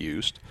what gets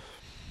used.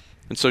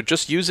 And so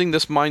just using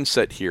this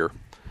mindset here,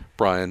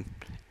 Brian,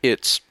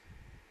 it's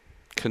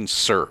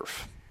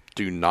conserve.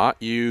 Do not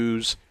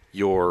use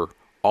your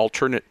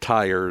alternate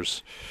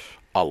tires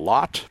a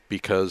lot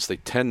because they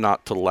tend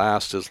not to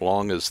last as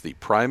long as the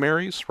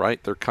primaries,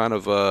 right? They're kind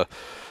of a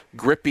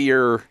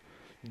grippier,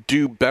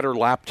 do better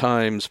lap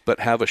times, but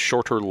have a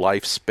shorter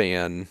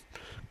lifespan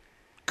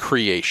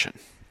creation.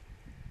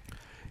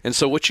 And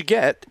so what you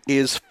get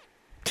is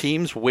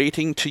teams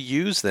waiting to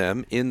use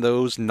them in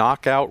those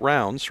knockout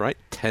rounds, right?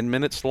 10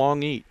 minutes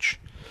long each.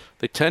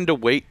 They tend to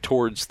wait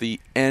towards the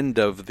end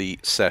of the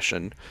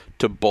session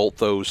to bolt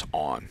those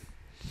on.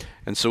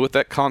 And so with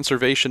that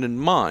conservation in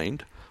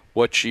mind,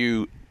 what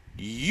you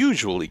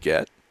usually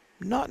get,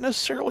 not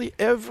necessarily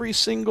every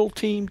single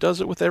team does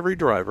it with every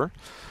driver,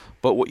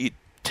 but what you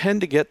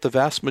tend to get the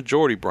vast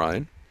majority,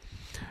 Brian,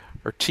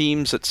 are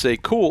teams that say,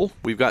 cool,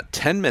 we've got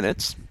 10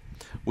 minutes.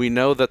 We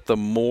know that the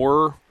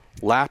more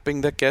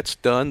lapping that gets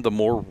done, the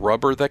more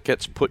rubber that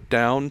gets put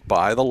down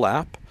by the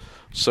lap.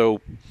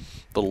 So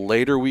the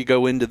later we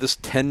go into this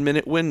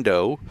 10-minute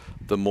window,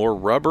 the more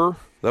rubber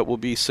that will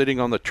be sitting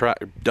on the track,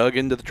 dug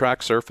into the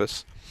track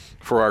surface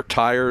for our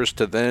tires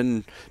to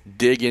then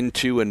dig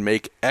into and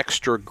make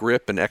extra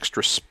grip and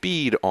extra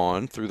speed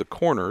on through the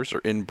corners or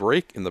in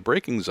the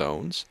braking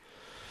zones.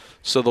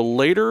 So the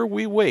later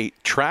we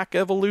wait, track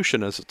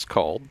evolution as it's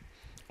called,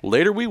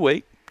 later we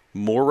wait,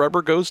 more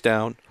rubber goes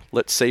down.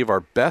 Let's save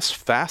our best,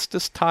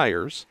 fastest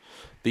tires,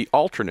 the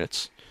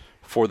alternates,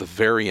 for the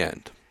very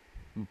end.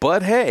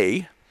 But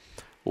hey,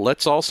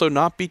 let's also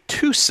not be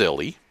too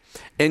silly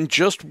and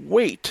just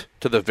wait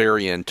to the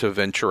very end to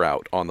venture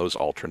out on those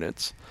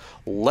alternates.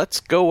 Let's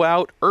go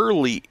out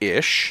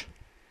early-ish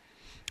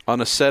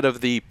on a set of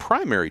the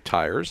primary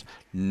tires,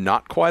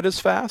 not quite as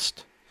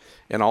fast,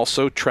 and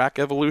also track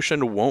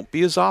evolution won't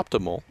be as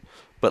optimal,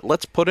 but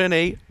let's put in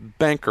a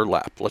banker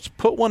lap. Let's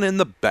put one in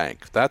the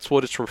bank. That's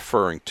what it's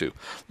referring to.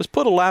 Let's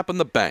put a lap in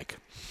the bank.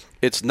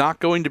 It's not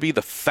going to be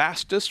the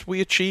fastest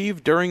we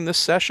achieve during this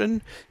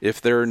session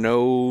if there are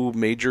no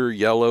major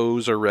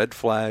yellows or red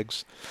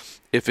flags.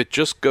 If it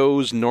just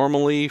goes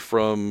normally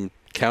from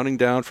counting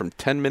down from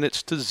 10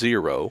 minutes to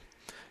 0,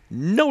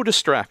 no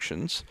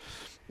distractions.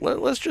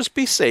 Let's just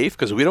be safe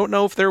because we don't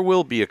know if there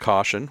will be a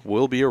caution,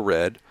 will be a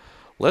red.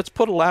 Let's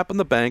put a lap in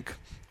the bank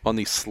on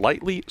the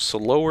slightly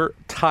slower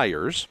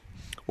tires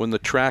when the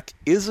track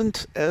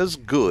isn't as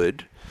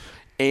good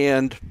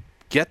and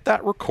get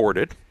that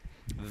recorded,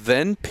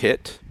 then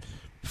pit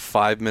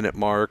 5-minute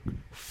mark,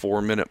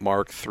 4-minute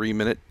mark,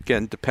 3-minute,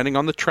 again, depending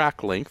on the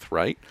track length,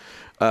 right?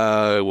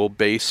 Will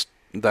base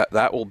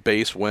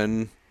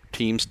when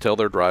teams tell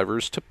their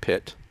drivers to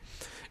pit,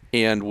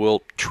 and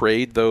we'll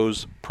trade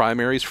those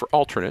primaries for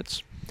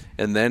alternates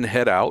and then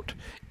head out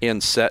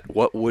and set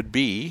what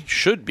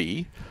should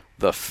be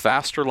the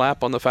faster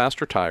lap on the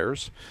faster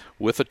tires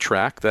with a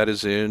track that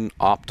is in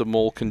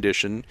optimal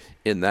condition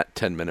in that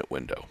 10-minute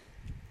window.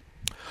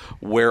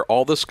 Where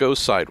all this goes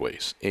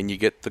sideways and you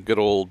get the good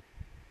old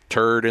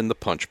turd in the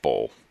punch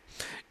bowl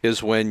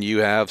is when you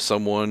have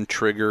someone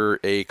trigger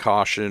a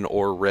caution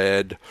or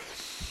red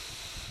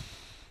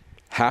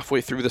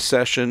halfway through the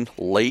session,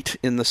 late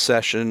in the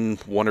session,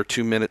 1 or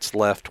 2 minutes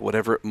left,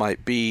 whatever it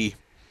might be,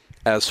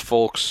 as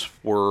folks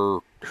were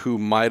who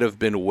might have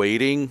been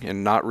waiting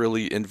and not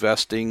really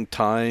investing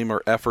time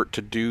or effort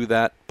to do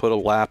that, put a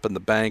lap in the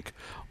bank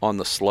on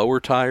the slower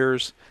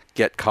tires,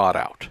 get caught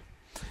out.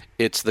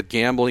 It's the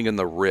gambling and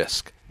the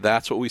risk.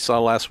 That's what we saw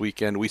last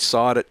weekend. We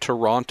saw it at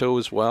Toronto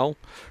as well,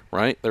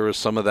 right? There was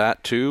some of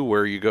that too,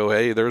 where you go,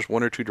 hey, there's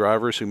one or two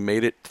drivers who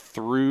made it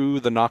through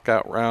the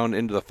knockout round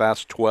into the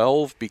Fast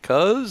 12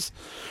 because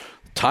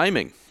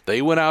timing.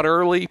 They went out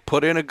early,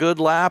 put in a good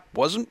lap.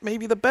 Wasn't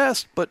maybe the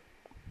best, but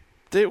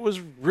it was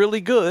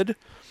really good.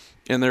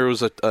 And there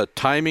was a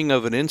timing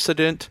of an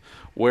incident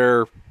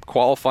where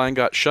qualifying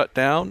got shut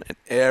down, and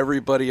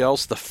everybody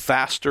else, the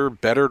faster,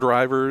 better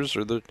drivers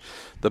or the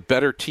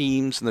better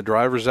teams and the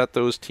drivers at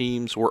those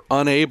teams were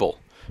unable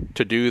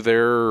to do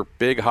their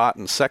big, hot,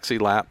 and sexy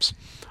laps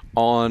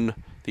on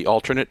the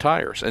alternate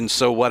tires. And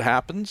so what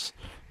happens?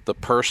 The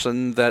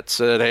person that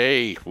said,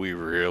 hey, we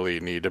really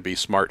need to be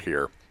smart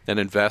here and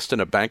invest in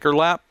a banker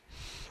lap,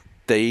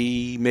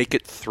 they make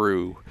it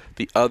through.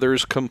 The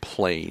others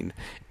complain,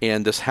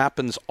 and this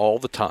happens all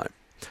the time.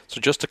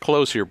 So just to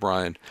close here,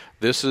 Brian,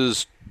 this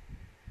is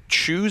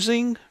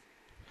choosing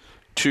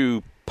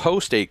to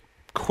post a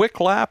quick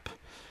lap,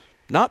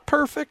 not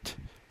perfect,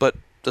 but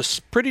a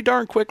pretty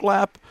darn quick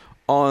lap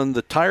on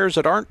the tires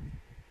that aren't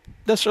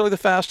necessarily the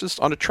fastest,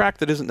 on a track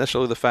that isn't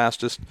necessarily the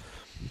fastest,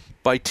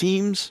 by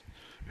teams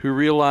who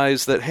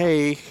realize that,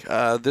 hey,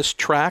 this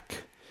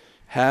track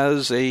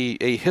has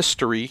a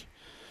history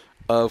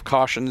of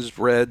cautions,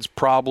 reds,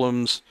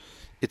 problems.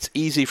 It's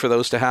easy for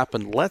those to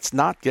happen. Let's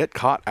not get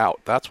caught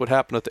out. That's what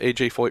happened at the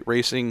A.J. Foyt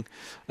Racing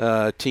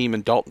team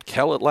in Dalton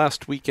Kellett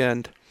last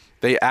weekend.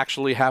 They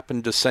actually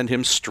happened to send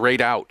him straight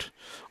out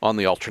on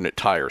the alternate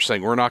tire,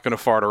 saying, we're not going to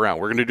fart around.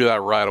 We're going to do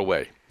that right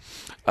away.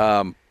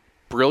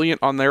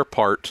 Brilliant on their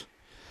part.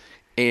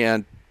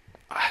 And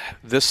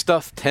this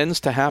stuff tends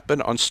to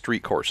happen on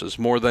street courses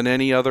more than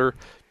any other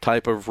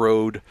type of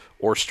road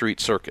or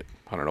street circuit.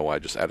 I don't know why I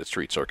just added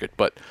street circuit,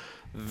 but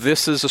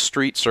this is a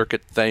street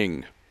circuit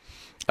thing.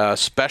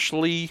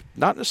 Especially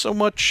not so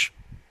much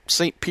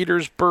St.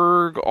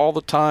 Petersburg all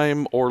the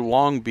time or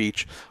Long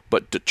Beach,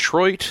 but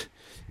Detroit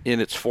in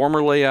its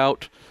former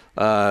layout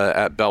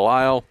at Belle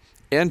Isle,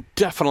 and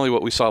definitely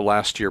what we saw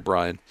last year,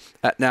 Brian,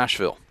 at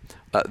Nashville.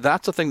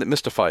 That's a thing that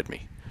mystified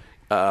me.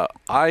 I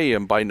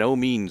am by no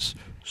means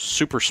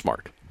super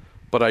smart,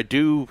 but I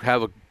do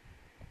have a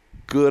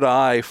good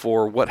eye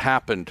for what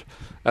happened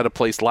at a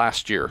place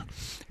last year.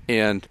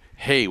 And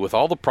hey, with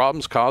all the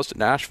problems caused at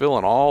Nashville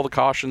and all the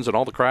cautions and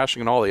all the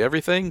crashing and all the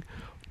everything,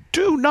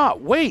 do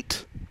not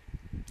wait.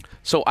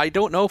 So I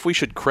don't know if we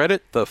should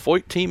credit the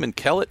Foyt team in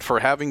Kellett for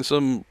having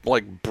some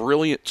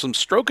brilliant, some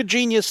stroke of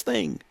genius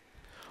thing,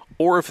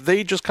 or if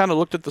they just kind of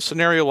looked at the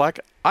scenario like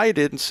I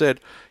did and said,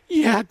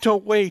 yeah,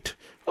 don't wait.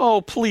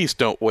 Oh, please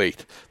don't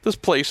wait. This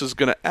place is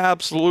going to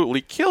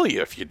absolutely kill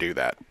you if you do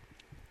that.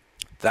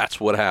 That's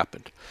what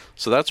happened.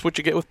 So that's what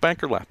you get with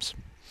banker laps.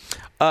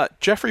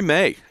 Jeffrey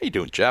May. How you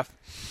doing, Jeff?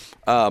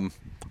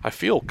 I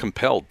feel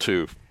compelled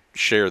to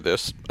share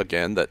this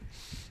again, that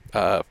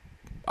I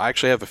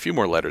actually have a few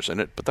more letters in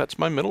it, but that's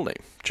my middle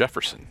name,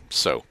 Jefferson.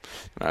 So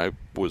I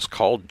was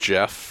called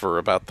Jeff for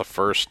about the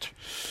first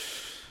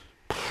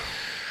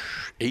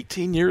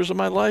 18 years of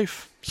my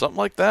life, something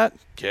like that.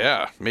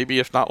 Yeah, maybe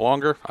if not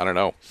longer. I don't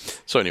know.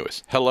 So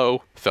anyways,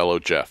 hello, fellow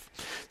Jeff.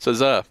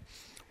 Says,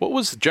 what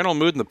was the general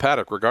mood in the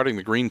paddock regarding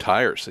the green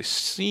tires? They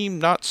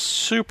seemed not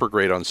super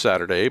great on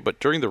Saturday, but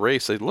during the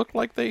race, they looked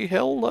like they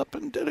held up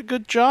and did a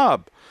good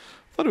job.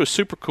 Thought it was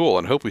super cool,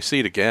 and hope we see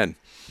it again.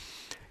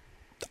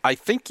 I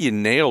think you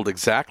nailed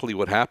exactly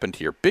what happened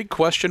here. Big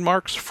question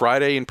marks,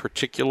 Friday in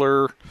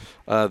particular,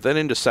 then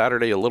into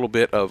Saturday a little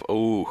bit of,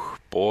 oh,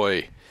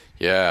 boy,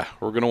 yeah,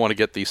 we're going to want to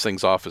get these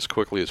things off as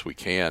quickly as we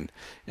can.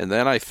 And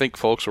then I think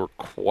folks were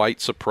quite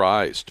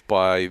surprised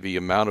by the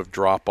amount of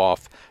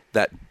drop-off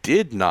that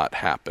did not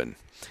happen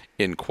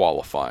in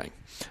qualifying.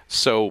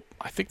 So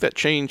I think that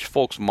changed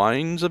folks'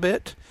 minds a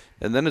bit.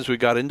 And then as we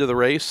got into the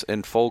race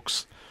and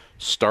folks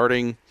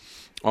starting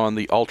on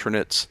the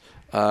alternates,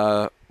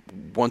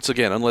 once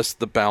again, unless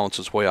the balance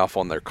is way off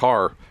on their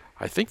car,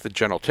 I think the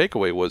general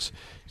takeaway was,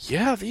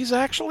 yeah, these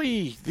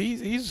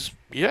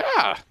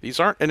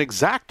aren't an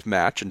exact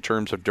match in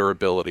terms of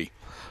durability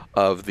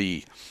of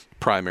the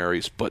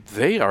primaries, but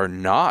they are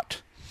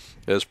not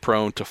as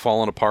prone to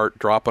falling apart,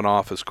 dropping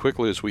off as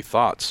quickly as we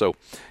thought. So,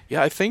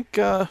 yeah, I think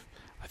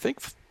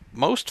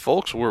most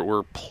folks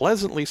were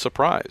pleasantly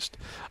surprised.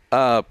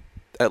 At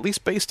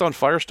least based on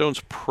Firestone's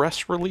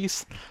press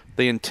release,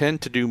 they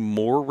intend to do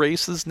more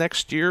races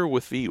next year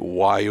with the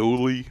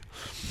Waioli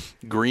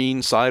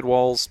green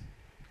sidewalls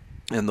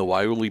and the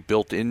Waioli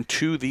built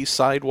into these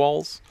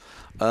sidewalls.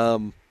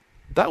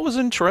 That was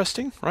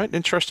interesting, right?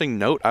 Interesting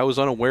note. I was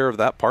unaware of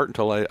that part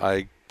until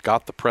I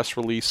got the press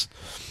release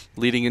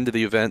leading into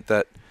the event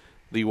that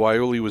the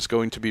Waioli was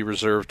going to be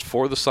reserved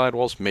for the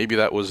sidewalls. Maybe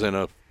that was in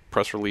a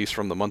press release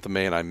from the month of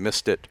May and I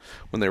missed it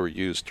when they were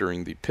used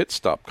during the pit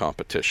stop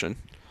competition.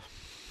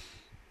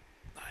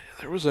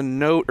 There was a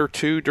note or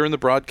two during the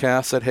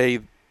broadcast that,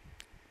 hey,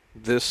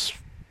 this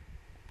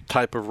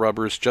type of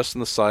rubber is just in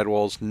the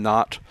sidewalls,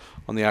 not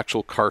on the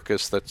actual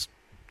carcass that's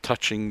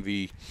touching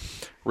the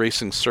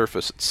racing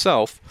surface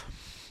itself.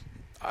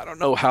 I don't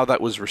know how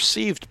that was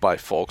received by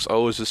folks.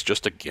 Oh, is this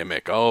just a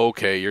gimmick? Oh,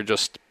 okay, you're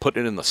just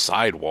putting it in the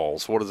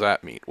sidewalls. What does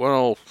that mean?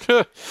 Well,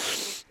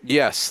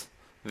 yes,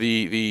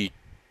 the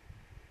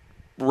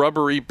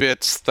rubbery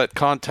bits that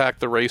contact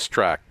the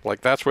racetrack,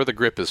 like that's where the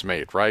grip is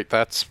made, right?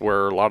 That's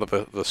where a lot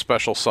of the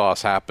special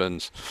sauce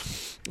happens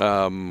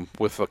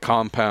with the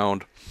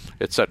compound,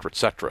 etc.,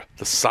 etc.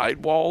 The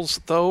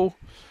sidewalls, though,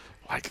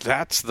 like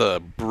that's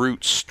the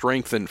brute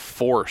strength and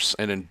force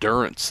and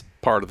endurance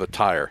part of the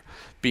tire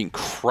being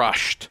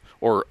crushed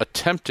or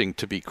attempting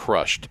to be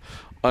crushed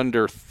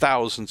under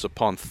thousands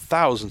upon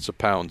thousands of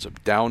pounds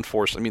of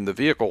downforce. I mean, the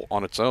vehicle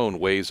on its own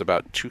weighs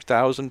about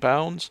 2,000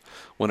 pounds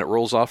when it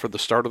rolls off at the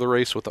start of the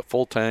race with a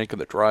full tank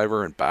and the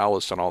driver and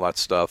ballast and all that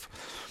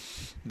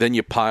stuff. Then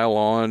you pile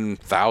on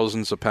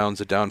thousands of pounds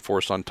of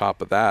downforce on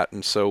top of that.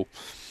 And so,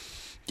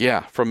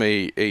 yeah, from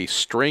a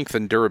strength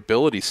and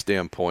durability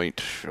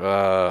standpoint,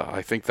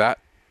 I think that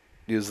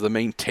is the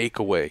main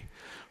takeaway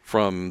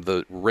from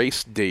the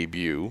race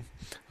debut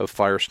of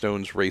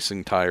Firestone's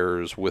racing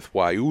tires with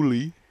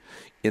Waiuli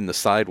in the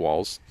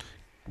sidewalls.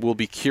 We'll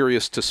be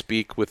curious to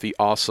speak with the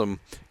awesome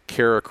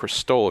Kara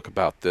Kristolic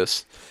about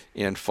this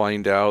and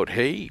find out,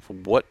 hey,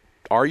 what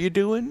are you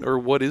doing, or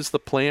what is the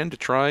plan to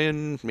try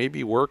and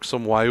maybe work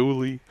some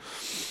Waiuli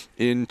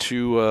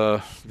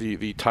into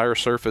the tire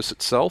surface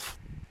itself,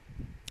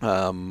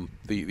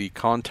 the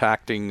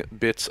contacting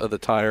bits of the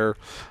tire,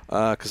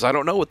 because I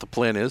don't know what the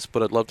plan is,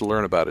 but I'd love to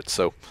learn about it.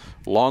 So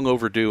long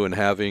overdue in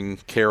having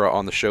Kara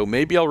on the show.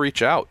 Maybe I'll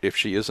reach out if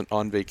she isn't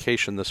on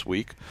vacation this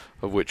week,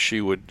 of which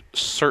she would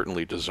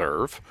certainly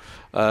deserve,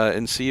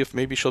 and see if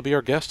maybe she'll be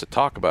our guest to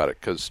talk about it,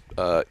 because,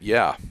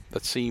 yeah,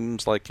 that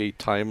seems like a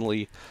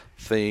timely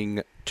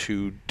thing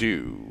to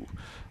do.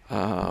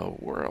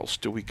 Where else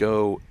do we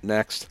go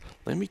next?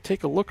 Let me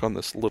take a look on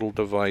this little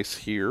device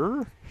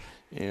here,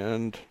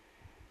 and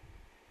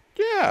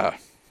yeah,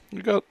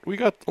 we got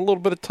a little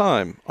bit of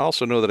time. I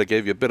also know that I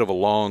gave you a bit of a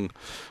long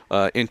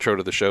intro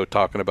to the show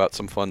talking about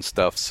some fun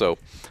stuff, so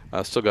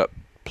I still got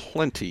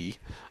plenty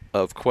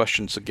of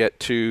questions to get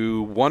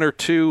to. One or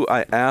two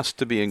I asked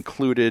to be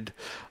included.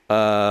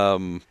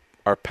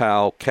 Our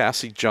pal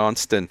Cassie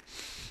Johnston,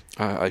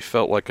 I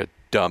felt like a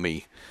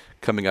dummy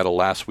coming out of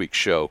last week's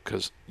show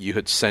because you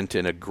had sent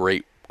in a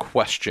great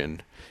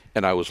question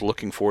and I was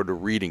looking forward to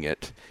reading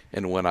it,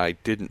 and when I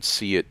didn't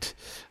see it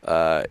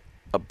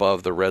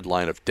above the red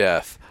line of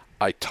death,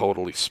 I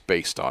totally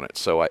spaced on it.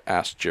 So I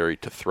asked Jerry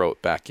to throw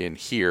it back in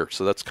here.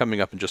 So that's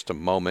coming up in just a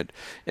moment.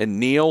 And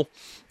Neil,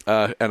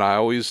 and I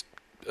always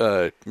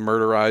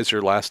murderize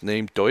your last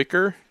name,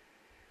 Duiker?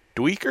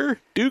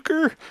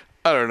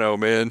 I don't know,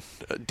 man.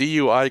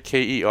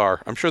 Duiker.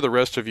 I'm sure the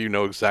rest of you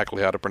know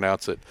exactly how to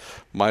pronounce it.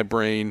 My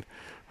brain.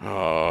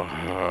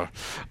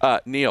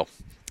 Neil,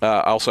 I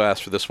also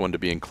asked for this one to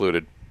be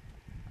included.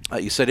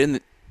 You said in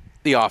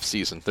the off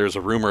season, there's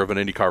a rumor of an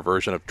IndyCar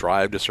version of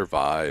Drive to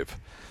Survive.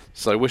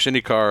 So I wish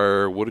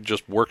IndyCar would have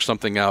just worked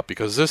something out,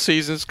 because this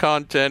season's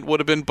content would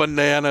have been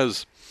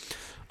bananas.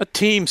 A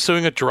team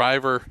suing a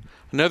driver,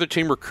 another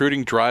team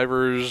recruiting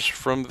drivers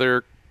from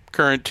their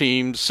current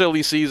team,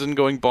 silly season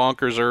going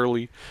bonkers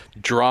early,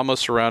 drama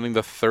surrounding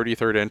the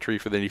 33rd entry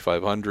for the Indy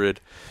 500,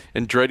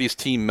 Andretti's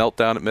team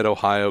meltdown at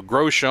Mid-Ohio,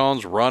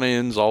 Grosjean's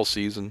run-ins all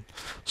season,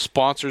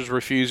 sponsors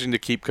refusing to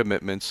keep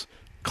commitments,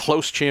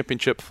 close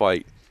championship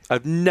fight.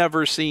 I've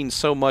never seen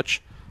so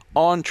much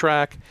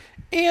on-track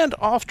and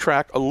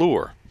off-track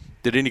allure.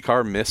 Did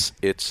IndyCar miss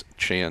its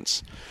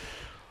chance?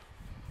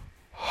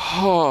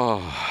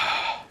 So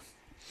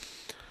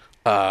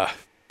a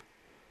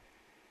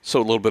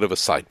little bit of a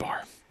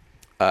sidebar.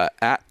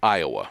 At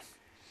Iowa,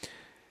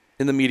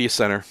 in the media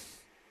center,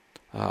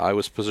 I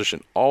was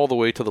positioned all the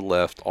way to the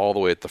left, all the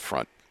way at the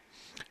front.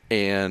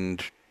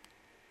 And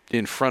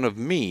in front of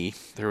me,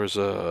 there was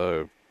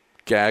a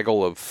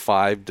gaggle of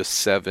 5 to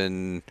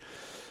 7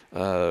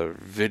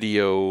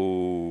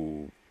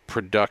 video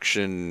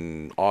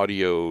production,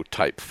 audio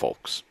type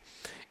folks.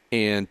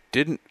 And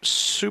didn't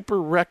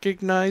super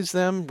recognize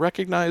them,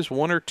 recognize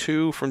one or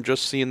two from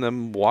just seeing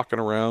them walking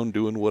around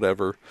doing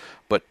whatever,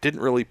 but didn't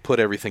really put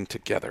everything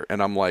together.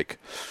 And I'm like,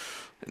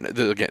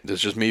 again, this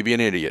is just me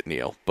being an idiot,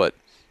 Neil, but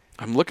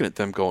I'm looking at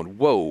them going,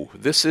 whoa,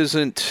 this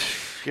isn't,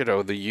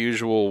 the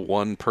usual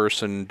one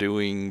person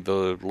doing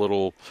the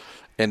little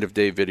end of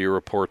day video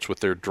reports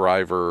with their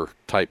driver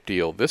type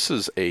deal. This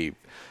is a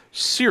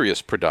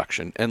serious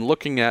production. And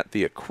looking at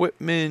the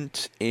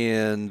equipment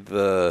and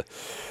the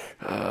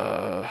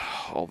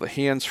all the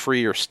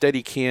hands-free or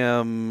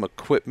Steadicam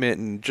equipment,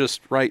 and just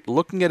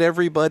looking at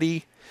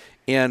everybody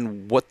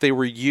and what they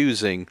were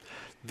using,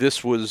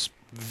 this was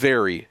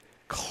very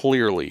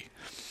clearly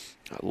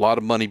a lot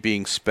of money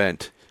being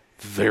spent,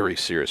 very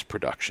serious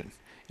production.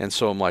 And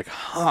so I'm like,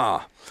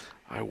 I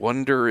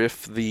wonder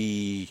if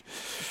the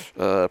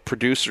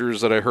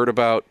producers that I heard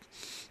about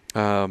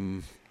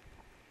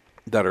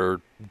that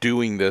are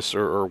doing this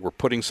or were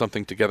putting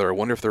something together. I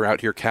wonder if they're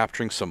out here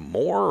capturing some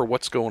more or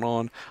what's going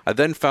on. I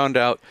then found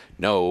out,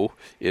 no,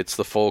 it's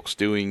the folks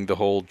doing the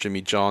whole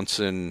Jimmy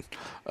Johnson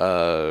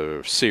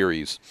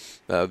series,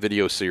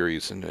 video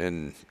series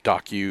and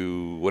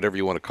docu, whatever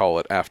you want to call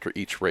it, after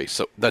each race.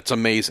 So that's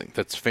amazing.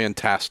 That's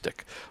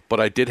fantastic. But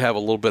I did have a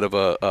little bit of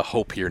a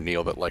hope here,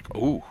 Neil, that like,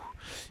 ooh,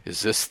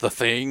 is this the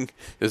thing?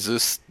 Is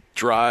this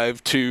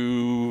drive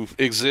to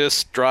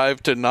exist,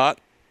 drive to not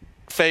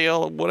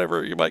fail,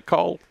 whatever you might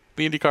call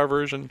the IndyCar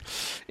version?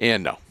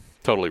 And no,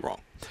 totally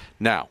wrong.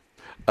 Now,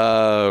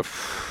 the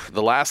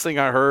last thing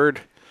I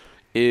heard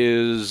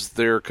is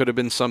there could have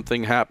been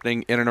something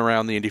happening in and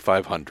around the Indy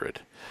 500.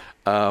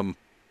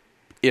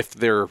 If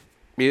there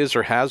is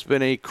or has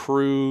been a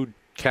crew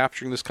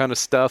capturing this kind of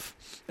stuff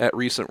at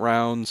recent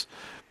rounds,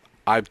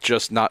 I've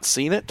just not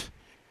seen it.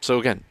 So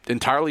again,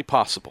 entirely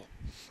possible.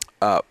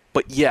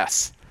 But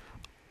yes,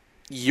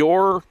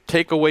 your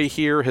takeaway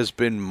here has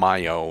been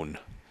my own.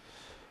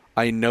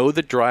 I know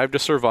that Drive to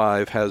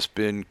Survive has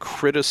been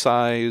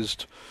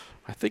criticized,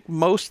 I think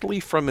mostly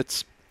from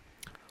its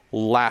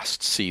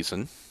last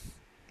season,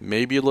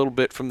 maybe a little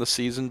bit from the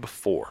season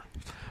before.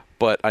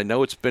 But I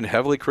know it's been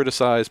heavily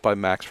criticized by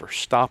Max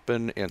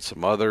Verstappen and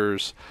some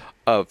others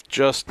of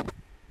just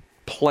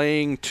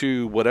playing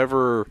to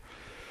whatever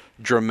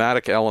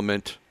dramatic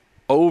element,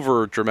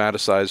 over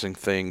dramatizing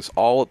things,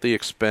 all at the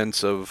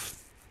expense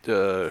of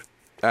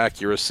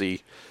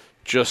accuracy,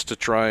 just to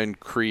try and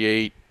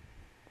create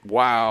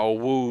wow,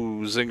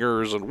 woo,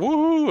 zingers, and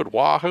woo, and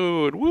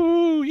wahoo, and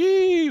woo,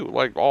 yee,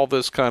 like all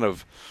this kind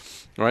of,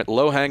 right,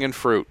 low-hanging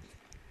fruit.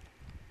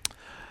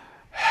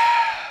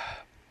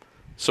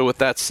 So with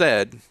that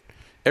said,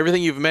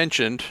 everything you've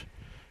mentioned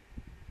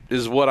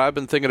is what I've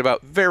been thinking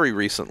about very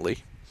recently,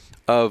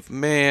 of,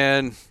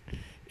 man,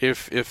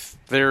 if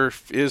there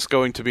is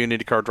going to be an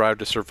IndyCar Drive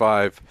to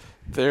Survive,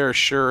 there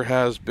sure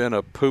has been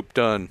a poop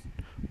ton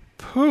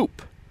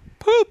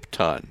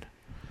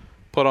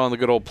put on the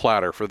good old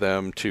platter for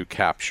them to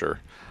capture.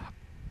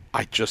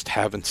 I just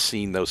haven't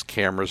seen those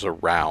cameras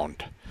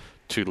around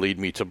to lead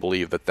me to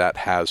believe that that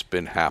has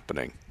been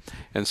happening.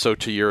 And so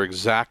to your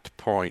exact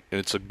point, and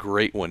it's a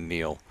great one,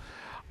 Neil,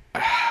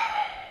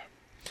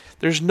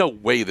 there's no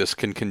way this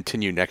can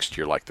continue next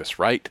year like this,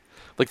 right?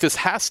 Like, this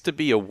has to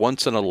be a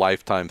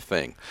once-in-a-lifetime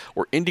thing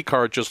where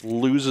IndyCar just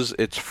loses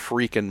its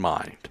freaking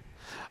mind.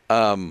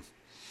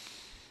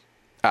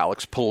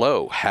 Alex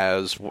Palou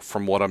has,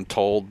 from what I'm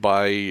told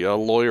by a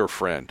lawyer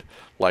friend,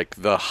 like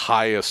the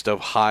highest of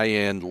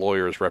high-end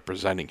lawyers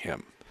representing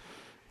him.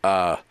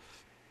 That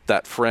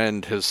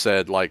friend has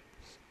said, like,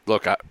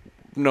 look, I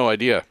no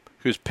idea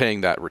who's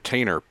paying that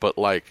retainer, but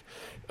like,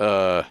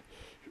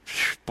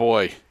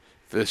 boy,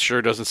 this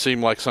sure doesn't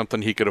seem like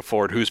something he could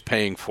afford. Who's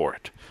paying for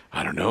it?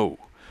 I don't know.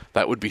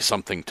 That would be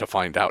something to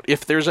find out.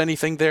 If there's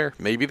anything there,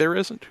 maybe there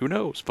isn't. Who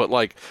knows? But,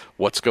 like,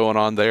 what's going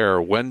on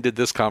there? When did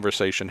this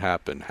conversation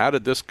happen? How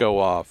did this go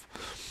off?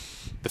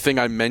 The thing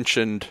I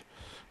mentioned,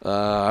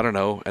 I don't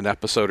know, an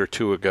episode or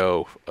two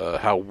ago,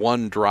 how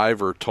one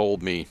driver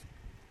told me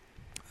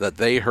that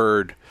they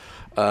heard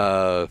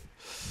the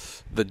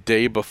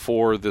day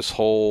before this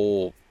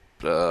whole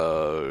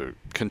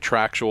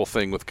contractual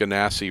thing with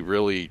Ganassi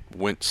really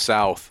went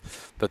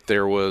south, that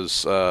there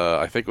was,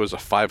 I think it was a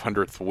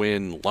 500th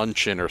win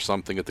luncheon or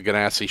something at the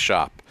Ganassi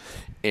shop,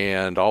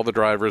 and all the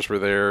drivers were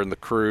there and the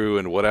crew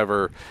and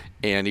whatever,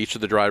 and each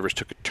of the drivers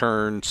took a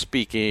turn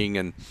speaking,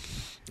 and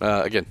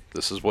again,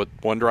 this is what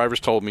one driver's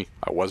told me.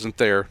 I wasn't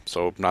there,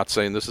 so I'm not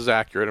saying this is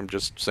accurate. I'm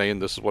just saying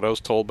this is what I was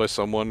told by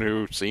someone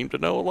who seemed to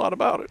know a lot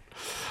about it.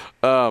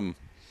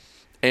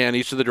 And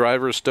each of the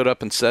drivers stood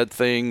up and said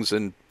things,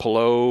 and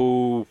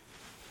Palou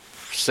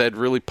said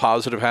really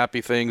positive,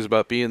 happy things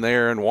about being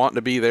there and wanting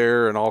to be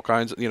there and all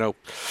kinds of,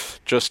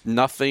 just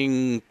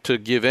nothing to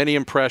give any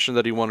impression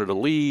that he wanted to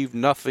leave,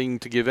 nothing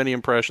to give any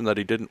impression that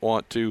he didn't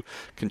want to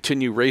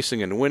continue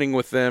racing and winning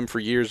with them for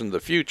years into the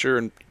future.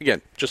 And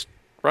again, just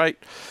right.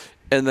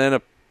 And then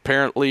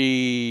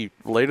apparently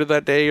later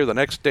that day or the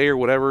next day or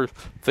whatever,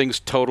 things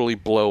totally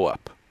blow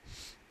up.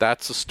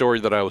 That's the story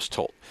that I was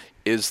told.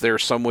 Is there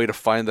some way to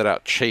find that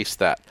out, chase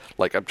that?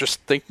 Like, I'm just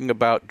thinking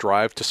about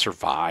Drive to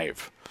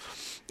Survive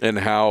and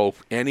how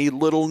any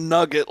little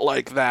nugget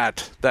like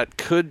that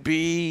could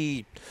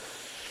be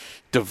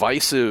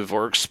divisive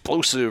or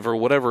explosive or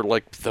whatever,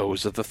 like,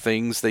 those are the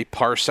things they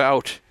parse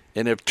out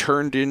and have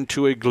turned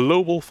into a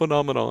global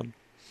phenomenon.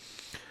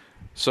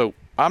 So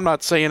I'm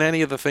not saying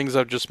any of the things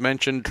I've just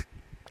mentioned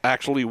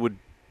actually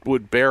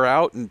would bear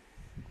out and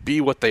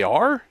be what they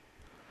are.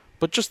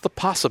 But just the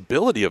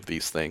possibility of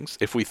these things,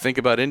 if we think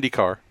about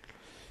IndyCar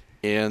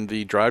and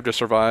the Drive to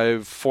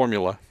Survive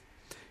formula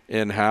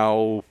and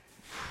how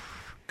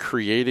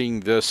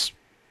creating this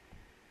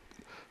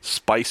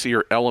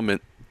spicier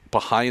element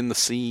behind the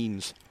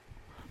scenes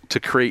to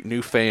create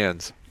new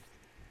fans,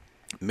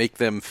 make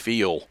them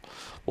feel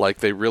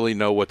like they really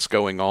know what's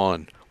going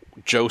on.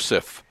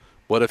 Joseph,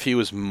 what if he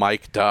was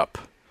mic'd up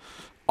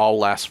all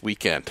last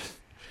weekend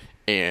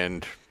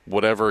and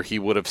whatever he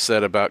would have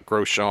said about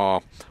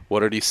Grosjean. What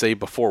did he say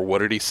before? What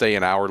did he say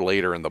an hour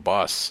later in the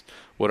bus?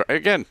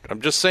 Again,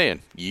 I'm just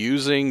saying,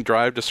 using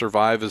Drive to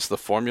Survive as the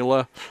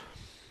formula.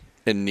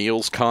 And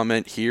Neil's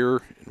comment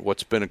here,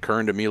 what's been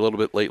occurring to me a little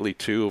bit lately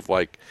too, of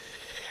like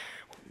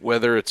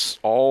whether it's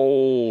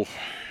all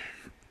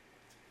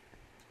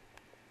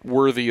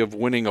worthy of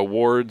winning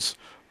awards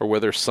or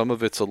whether some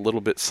of it's a little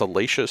bit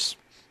salacious.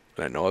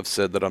 And I know I've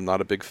said that I'm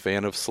not a big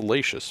fan of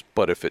salacious,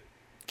 but if it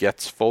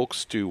gets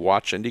folks to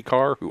watch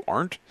IndyCar who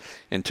aren't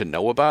and to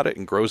know about it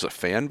and grows a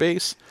fan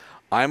base,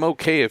 I'm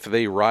okay if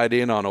they ride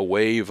in on a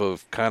wave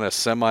of kind of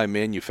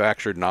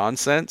semi-manufactured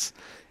nonsense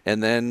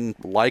and then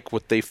like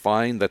what they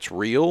find that's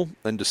real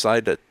and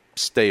decide to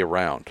stay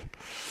around.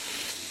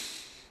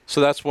 So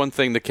that's one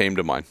thing that came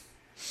to mind.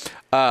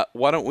 Why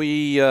don't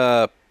we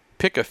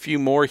pick a few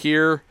more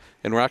here,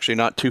 and we're actually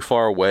not too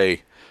far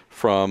away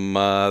from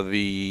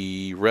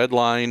the Red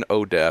Line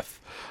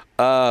O-Death.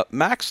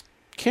 Max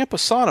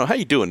Camposano, how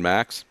you doing,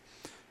 Max?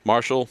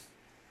 Marshall,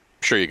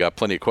 I'm sure you got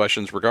plenty of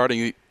questions regarding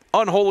the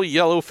unholy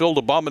yellow-filled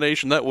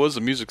abomination that was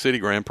the Music City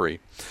Grand Prix.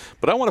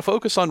 But I want to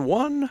focus on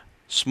one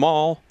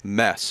small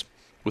mess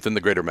within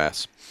the greater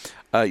mess.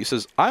 He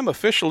says, I'm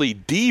officially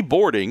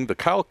deboarding the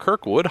Kyle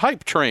Kirkwood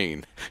hype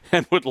train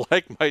and would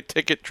like my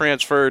ticket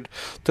transferred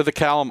to the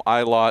Callum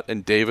Ilott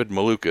and David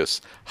Malukas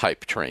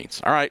hype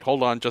trains. All right,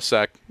 hold on just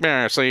a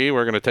sec. See,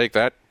 we're going to take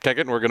that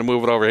ticket and we're going to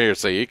move it over here,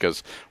 see,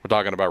 because we're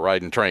talking about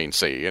riding trains,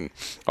 see. And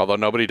although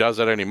nobody does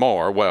that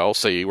anymore, well,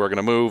 see, we're going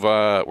to move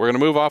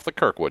off the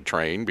Kirkwood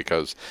train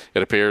because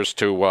it appears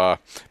to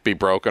be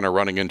broken or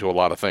running into a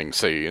lot of things,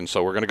 see. And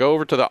so we're going to go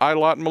over to the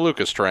Ilott and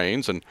Malukas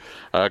trains, and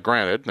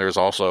granted, there's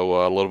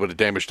also a little bit of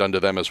damage done to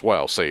them as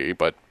well, see,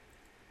 but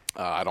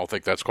I don't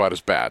think that's quite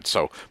as bad.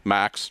 So,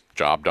 Max,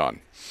 job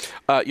done.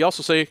 You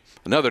also say,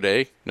 another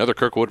day, another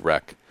Kirkwood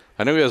wreck.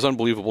 I know he has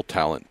unbelievable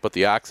talent, but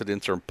the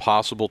accidents are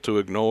impossible to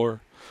ignore.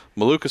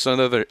 Malukas,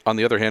 on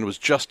the other hand, was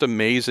just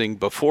amazing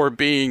before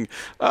being,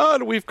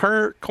 we've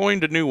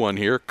coined a new one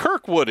here,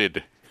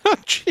 Kirkwooded.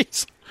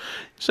 Jeez.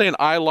 Saying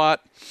Ilott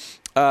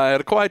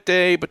had a quiet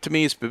day, but to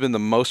me he's been the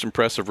most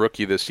impressive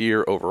rookie this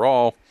year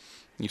overall.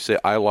 You say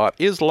Ilott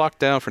is locked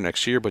down for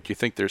next year, but do you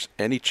think there's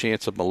any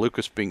chance of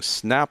Malukas being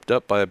snapped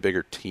up by a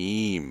bigger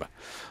team?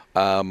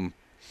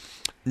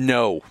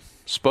 No.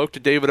 Spoke to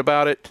David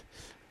about it.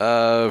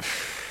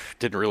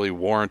 Didn't really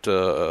warrant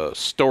a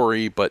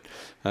story, but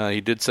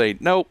he did say,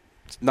 nope,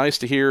 it's nice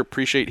to hear,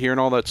 appreciate hearing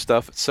all that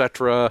stuff,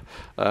 etc.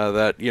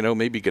 That,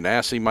 maybe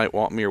Ganassi might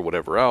want me or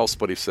whatever else,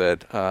 but he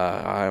said,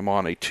 I'm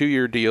on a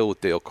 2-year deal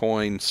with Dale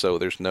Coyne, so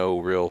there's no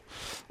real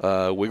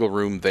wiggle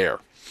room there.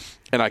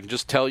 And I can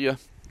just tell you,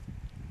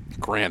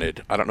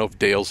 granted, I don't know if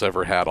Dale's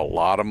ever had a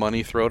lot of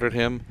money thrown at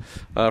him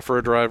for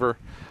a driver,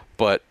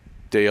 but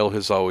Dale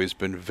has always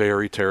been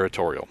very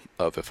territorial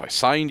of if I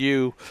signed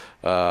you,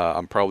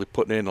 I'm probably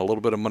putting in a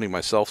little bit of money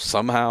myself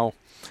somehow,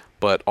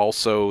 but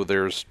also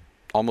there's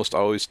almost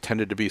always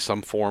tended to be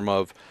some form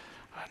of,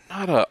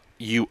 not a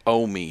you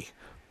owe me,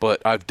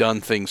 but I've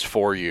done things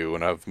for you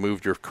and I've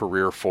moved your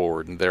career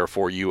forward and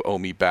therefore you owe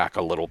me back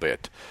a little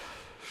bit.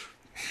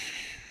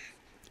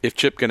 If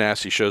Chip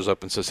Ganassi shows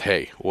up and says,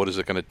 hey, what is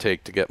it going to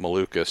take to get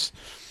Malukas?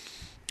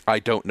 I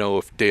don't know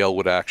if Dale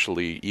would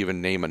actually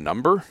even name a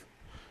number.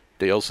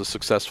 Dale's a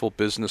successful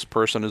business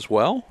person as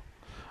well.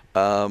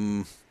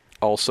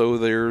 Also,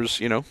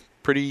 there's,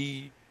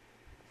 pretty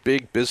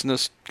big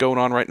business going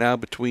on right now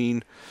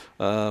between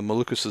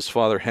Malukas'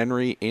 father,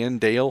 Henry, and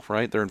Dale,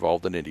 right? They're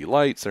involved in Indy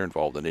Lights. They're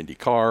involved in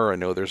IndyCar. I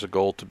know there's a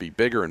goal to be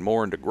bigger and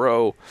more and to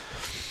grow.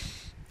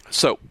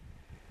 So,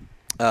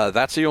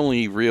 that's the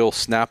only real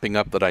snapping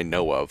up that I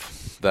know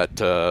of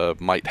that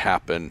might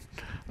happen.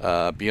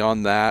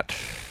 Beyond that,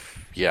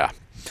 yeah.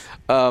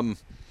 I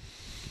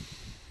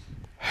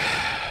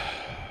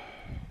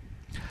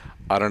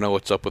don't know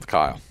what's up with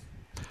Kyle.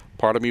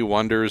 Part of me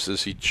wonders,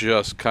 is he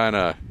just kind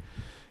of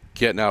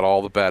getting out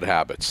all the bad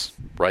habits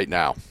right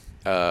now?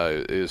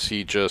 Is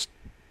he just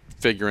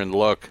figuring,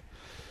 look,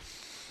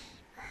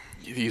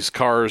 these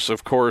cars,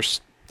 of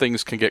course,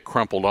 things can get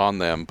crumpled on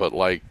them, but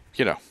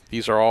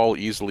these are all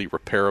easily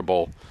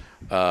repairable.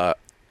 I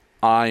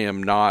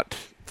am not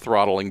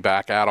throttling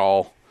back at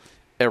all.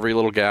 Every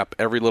little gap,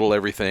 every little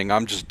everything,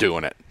 I'm just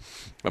doing it.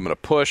 I'm going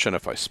to push, and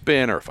if I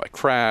spin or if I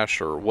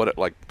crash or what,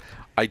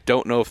 I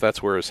don't know if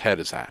that's where his head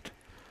is at.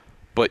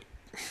 But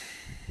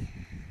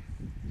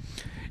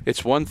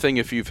it's one thing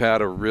if you've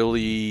had a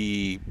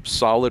really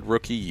solid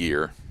rookie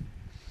year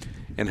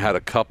and had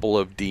a couple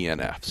of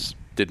DNFs,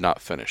 did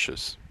not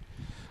finishes.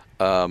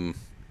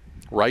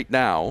 Right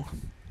now,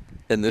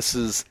 and this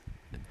is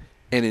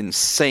an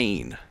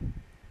insane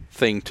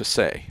thing to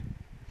say,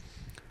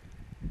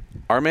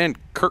 our man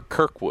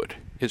Kirkwood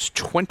is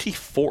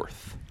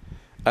 24th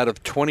out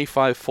of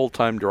 25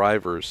 full-time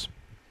drivers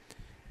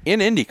in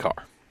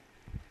IndyCar.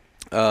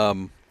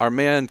 Our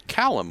man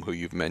Callum, who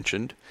you've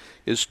mentioned,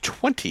 is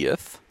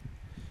 20th.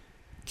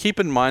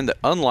 Keep in mind that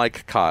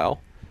unlike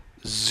Kyle,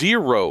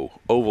 0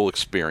 oval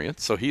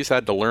experience, so he's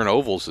had to learn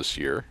ovals this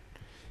year,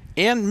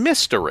 and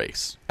missed a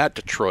race at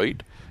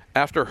Detroit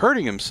after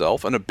hurting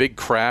himself in a big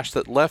crash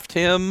that left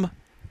him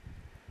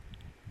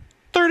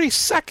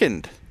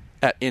 32nd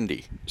at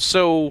Indy.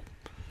 So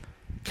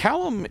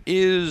Callum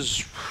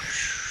is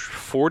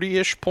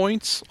 40-ish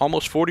points,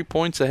 almost 40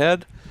 points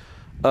ahead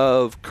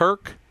of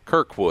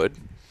Kirkwood.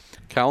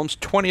 Callum's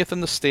 20th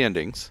in the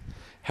standings.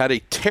 Had a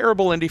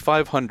terrible Indy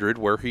 500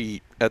 where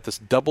he, at this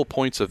double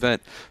points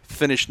event,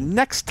 finished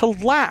next to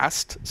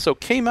last, so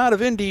came out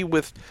of Indy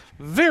with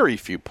very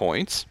few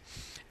points,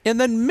 and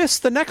then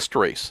missed the next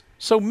race,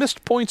 so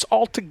missed points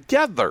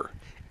altogether.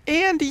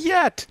 And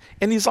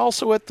he's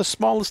also at the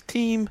smallest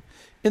team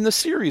in the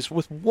series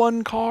with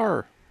one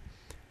car.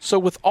 So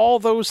with all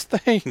those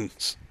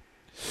things,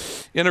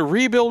 in a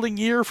rebuilding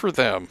year for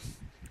them,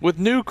 with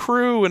new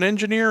crew and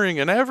engineering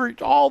and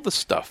all the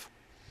stuff,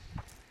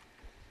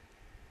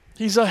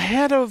 he's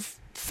ahead of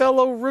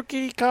fellow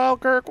rookie Kyle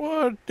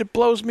Kirkwood. It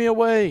blows me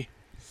away.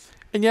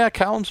 And yeah,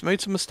 Callum's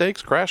made some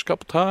mistakes, crashed a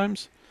couple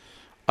times.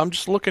 I'm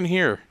just looking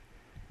here.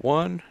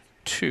 1,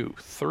 2,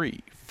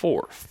 3,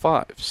 4,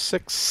 5,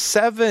 6,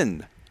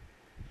 7.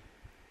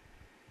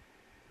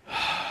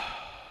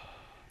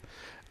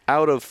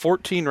 Out of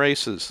 14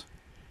 races,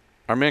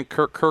 our man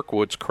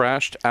Kirkwood's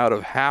crashed out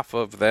of half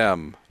of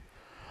them.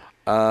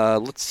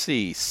 Let's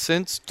see.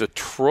 Since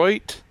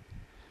Detroit,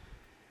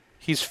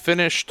 he's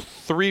finished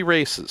 3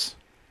 races,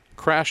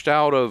 crashed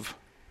out of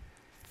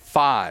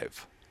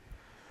 5.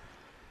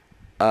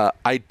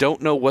 I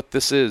don't know what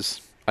this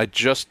is. I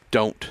just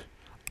don't.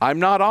 I'm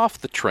not off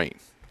the train.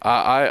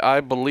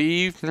 I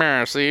believe,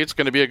 it's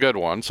going to be a good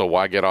one, so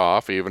why get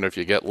off, even if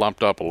you get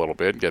lumped up a little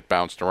bit and get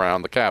bounced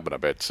around the cabin a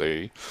bit,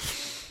 see?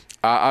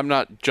 I'm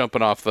not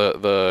jumping off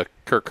the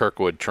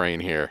Kirkwood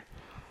train here.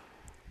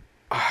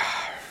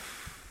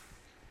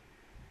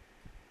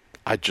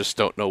 I just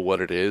don't know what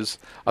it is.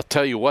 I'll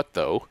tell you what,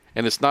 though,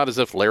 and it's not as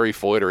if Larry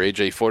Foyt or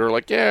AJ Foyt are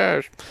like,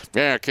 yeah,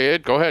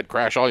 kid, go ahead,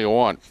 crash all you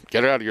want.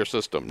 Get it out of your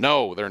system.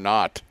 No, they're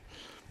not.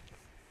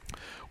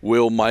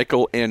 Will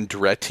Michael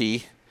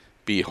Andretti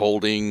be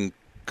holding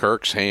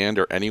Kirk's hand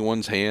or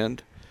anyone's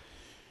hand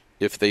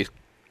if they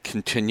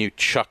continue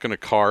chucking a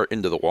car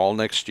into the wall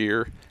next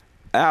year?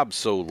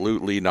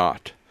 Absolutely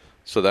not.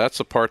 So that's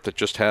the part that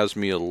just has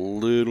me a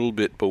little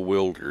bit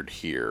bewildered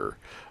here.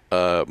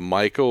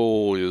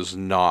 Michael is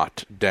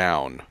not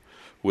down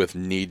with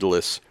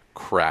needless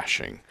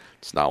crashing.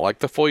 It's not like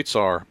the Foyts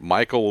are.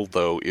 Michael,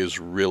 though, is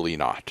really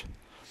not.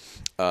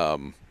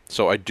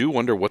 So I do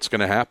wonder what's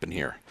going to happen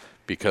here,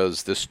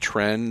 because this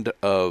trend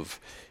of,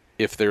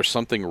 if there's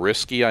something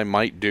risky I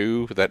might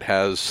do that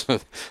has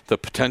the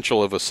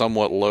potential of a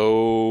somewhat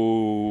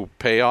low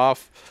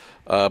payoff,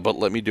 but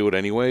let me do it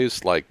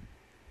anyways, like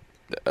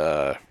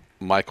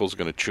Michael's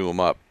going to chew him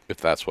up if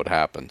that's what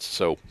happens.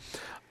 So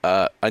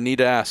I need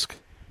to ask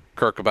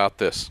Kirk about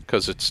this,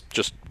 because it's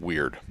just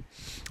weird.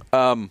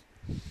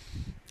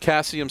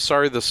 Cassie, I'm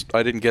sorry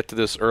I didn't get to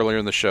this earlier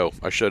in the show.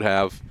 I should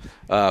have,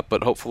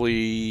 but hopefully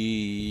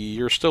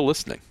you're still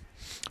listening.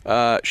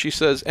 She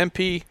says,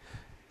 MP,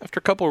 after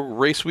a couple of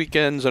race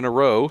weekends in a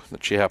row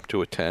that she happened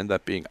to attend,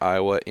 that being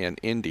Iowa and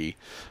Indy,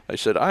 I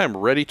said, I am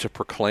ready to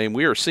proclaim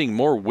we are seeing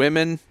more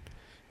women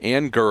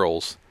and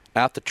girls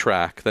at the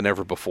track than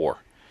ever before.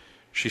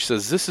 She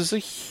says, this is a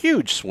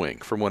huge swing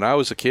from when I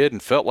was a kid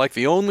and felt like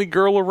the only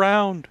girl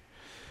around.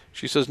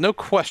 She says, no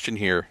question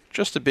here,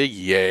 just a big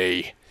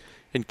yay.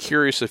 And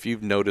curious if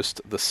you've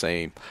noticed the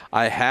same.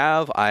 I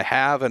have.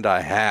 And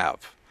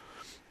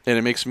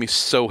it makes me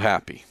so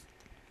happy.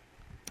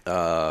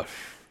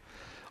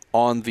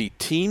 On the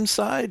team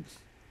side,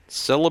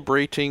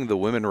 celebrating the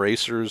women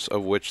racers,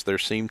 of which there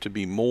seem to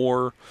be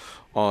more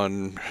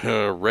on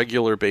a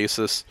regular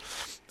basis.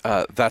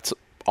 That's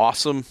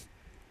awesome.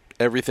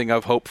 Everything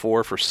I've hoped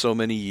for so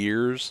many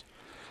years.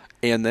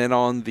 And then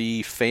on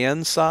the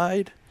fan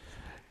side,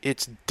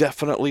 it's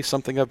definitely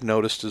something I've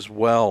noticed as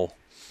well.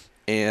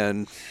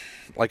 And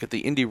like at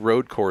the Indy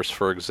Road Course,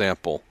 for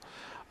example,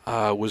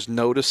 was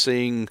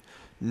noticing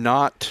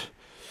not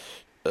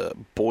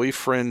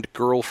boyfriend,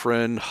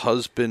 girlfriend,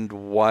 husband,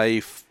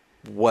 wife,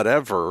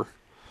 whatever,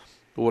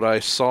 what I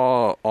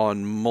saw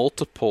on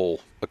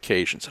multiple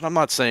occasions. And I'm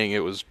not saying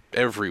it was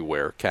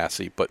everywhere,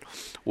 Cassie, but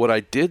what I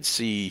did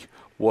see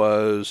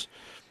was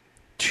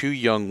 2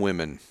 young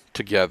women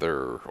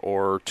together,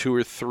 or 2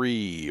 or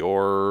 3,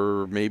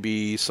 or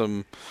maybe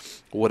some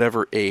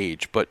whatever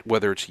age, but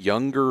whether it's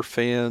younger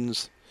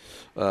fans,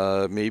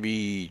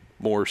 maybe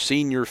more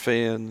senior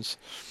fans,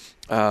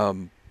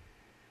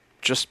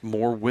 just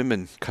more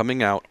women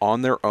coming out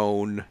on their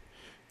own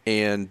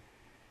and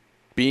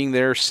being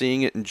there,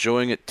 seeing it,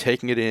 enjoying it,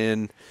 taking it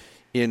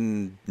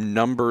in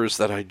numbers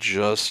that I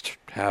just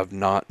have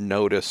not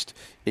noticed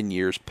in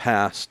years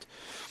past.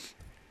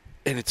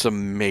 And it's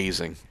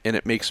amazing, and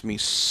it makes me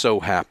so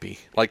happy,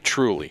 like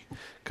truly,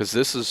 because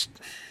this is,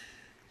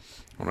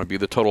 I want to be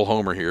the total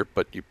homer here,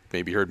 but you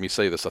maybe heard me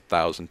say this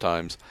 1,000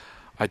 times.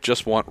 I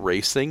just want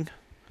racing,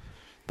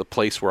 the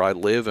place where I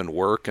live and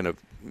work and have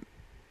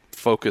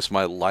focused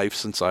my life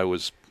since I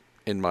was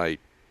in my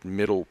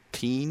middle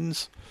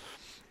teens.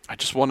 I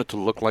just want it to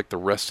look like the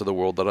rest of the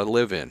world that I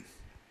live in.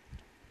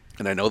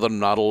 And I know that I'm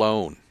not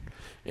alone.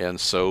 And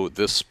so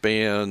this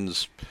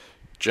spans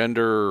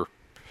gender,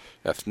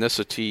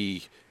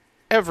 ethnicity,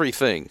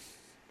 everything.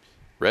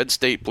 Red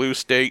state, blue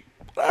state,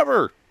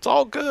 whatever. It's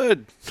all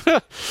good.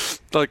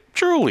 Like,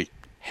 truly,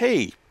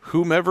 hey,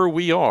 whomever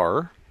we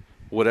are,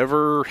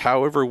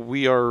 however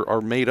we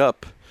are made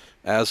up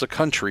as a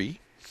country,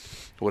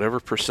 whatever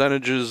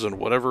percentages and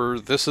whatever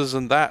this is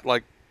and that,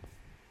 like,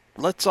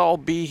 let's all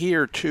be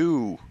here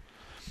too.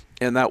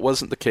 And that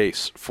wasn't the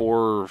case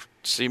for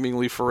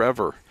seemingly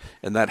forever.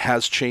 And that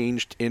has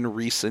changed in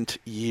recent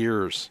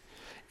years.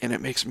 And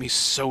it makes me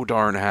so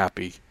darn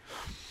happy.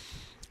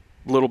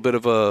 A little bit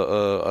of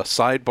a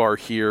sidebar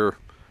here.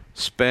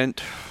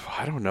 Spent,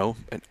 I don't know,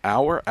 an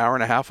hour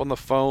and a half on the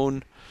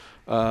phone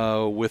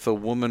with a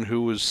woman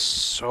who was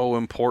so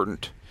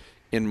important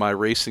in my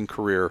racing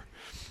career.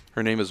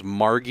 Her name is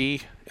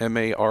Margie,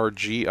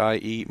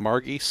 M-A-R-G-I-E,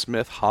 Margie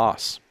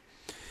Smith-Haas.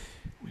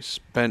 We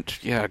spent,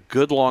 a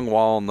good long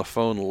while on the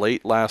phone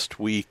late last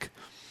week.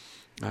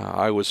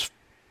 I was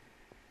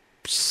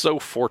so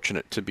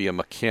fortunate to be a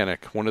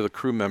mechanic, one of the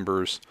crew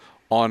members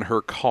on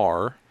her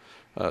car,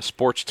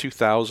 Sports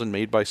 2000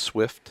 made by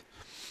Swift,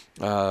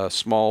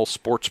 small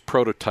sports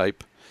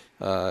prototype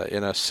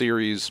in a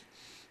series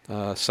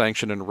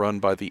sanctioned and run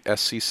by the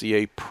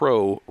SCCA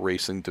Pro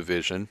Racing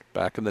Division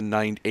back in the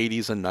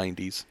 80s and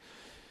 90s.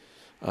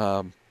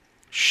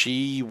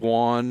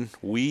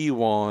 We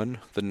won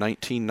the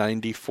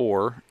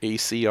 1994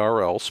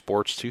 ACRL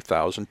Sports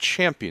 2000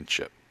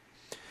 Championship.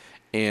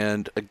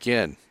 And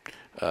again,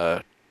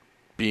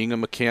 being a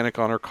mechanic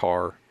on her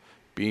car,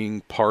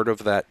 being part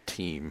of that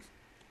team,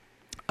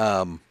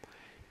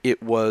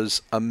 it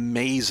was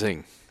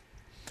amazing.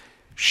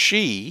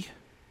 She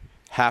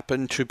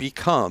happened to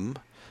become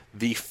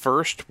the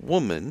first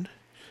woman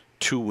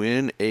to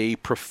win a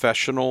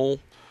professional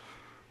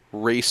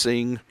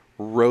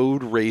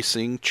road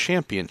racing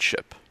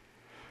championship.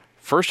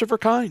 First of her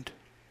kind,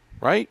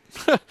 right?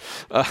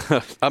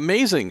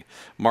 Amazing.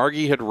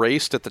 Margie had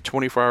raced at the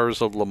 24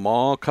 Hours of Le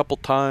Mans a couple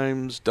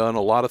times, done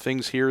a lot of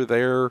things here,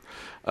 there.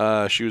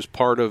 She was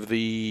part of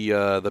the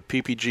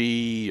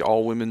PPG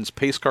all-women's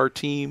pace car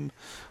team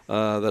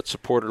that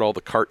supported all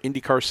the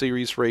IndyCar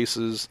series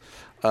races.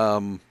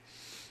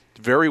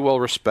 Very well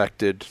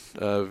respected,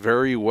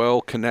 very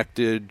well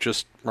connected,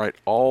 just right,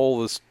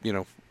 all this,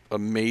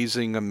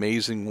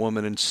 amazing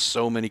woman in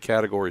so many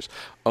categories.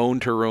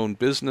 Owned her own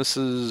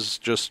businesses,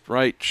 just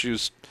right. She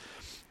was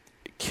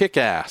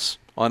kick-ass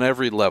on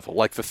every level.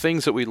 Like the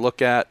things that we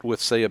look at with,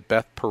 say, a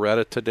Beth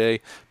Peretta today.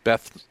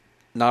 Beth,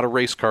 not a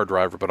race car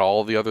driver, but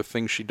all the other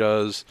things she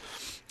does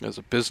as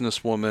a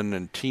businesswoman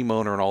and team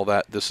owner and all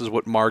that. This is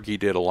what Margie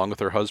did along with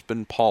her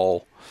husband,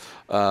 Paul,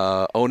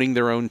 owning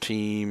their own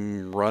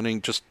team,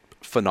 running, just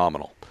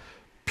phenomenal.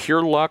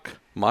 Pure luck.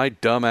 My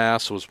dumb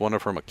ass was one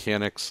of her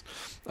mechanics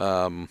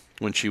when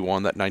she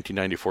won that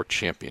 1994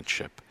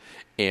 championship.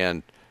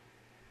 And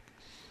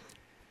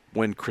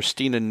when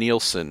Christina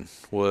Nielsen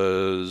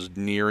was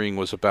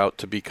about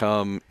to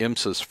become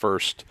IMSA's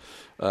first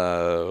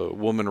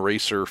woman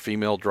racer,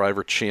 female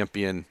driver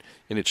champion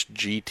in its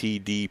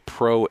GTD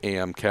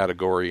Pro-Am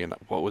category, and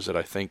what was it,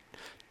 I think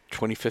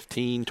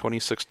 2015,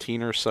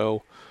 2016 or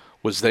so,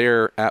 was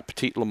there at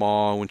Petit Le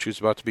Mans when she was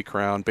about to be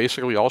crowned.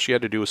 Basically, all she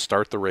had to do was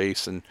start the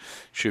race, and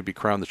she would be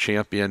crowned the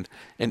champion.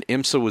 And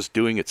IMSA was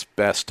doing its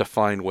best to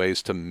find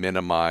ways to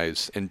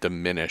minimize and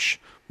diminish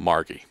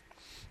Margie.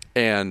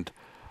 And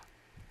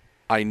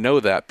I know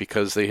that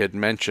because they had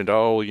mentioned,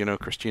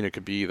 Christina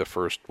could be the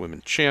first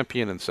women's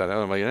champion, and said,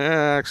 I'm like,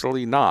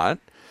 actually not.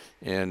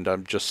 And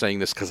I'm just saying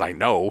this because I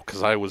know,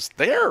 because I was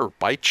there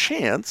by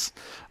chance,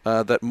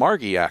 that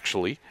Margie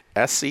actually,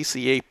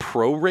 SCCA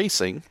Pro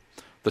Racing,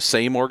 the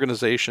same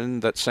organization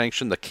that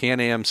sanctioned the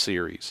Can-Am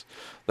series,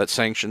 that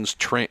sanctioned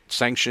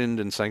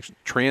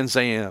Trans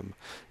Am,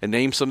 and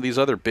named some of these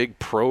other big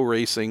pro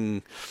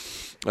racing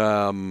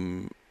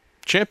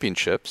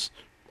championships,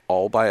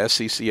 all by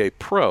SCCA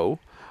Pro.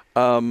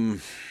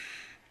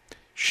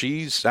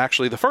 She's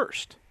actually the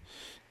first.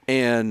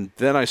 And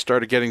then I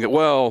started getting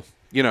that,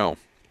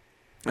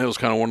 it was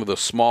kind of one of the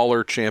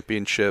smaller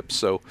championships.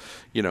 So,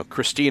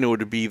 Christina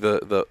would be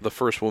the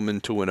first woman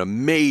to win a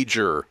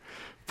major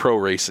pro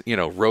racing,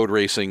 road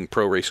racing,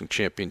 pro racing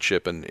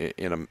championship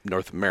in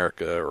North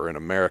America or in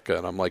America.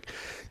 And I'm like,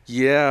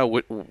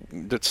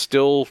 that's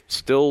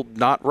still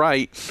not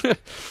right.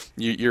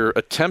 You're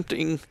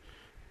attempting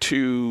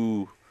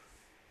to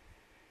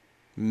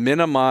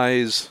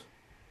minimize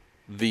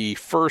the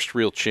first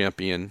real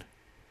champion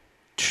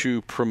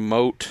to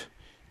promote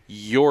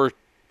your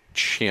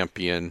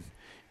champion.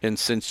 And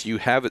since you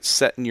have it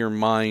set in your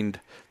mind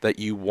that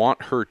you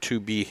want her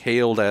to be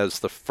hailed as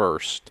the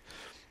first,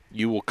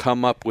 you will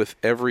come up with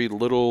every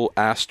little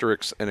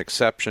asterisk and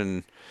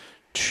exception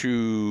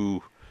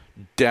to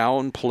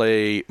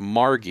downplay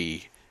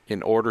Margie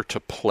in order to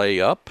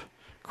play up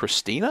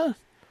Christina?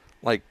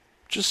 Like,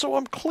 just so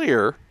I'm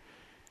clear,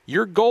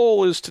 your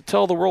goal is to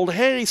tell the world,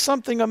 hey,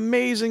 something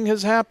amazing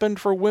has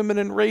happened for women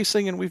in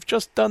racing, and we've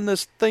just done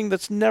this thing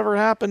that's never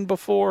happened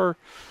before.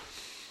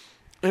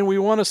 And we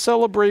want to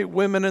celebrate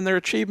women and their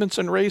achievements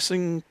in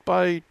racing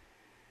by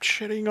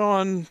shitting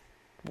on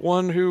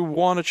one who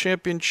won a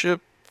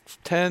championship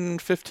 10,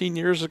 15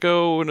 years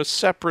ago in a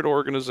separate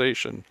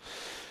organization.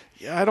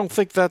 Yeah, I don't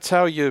think that's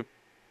how you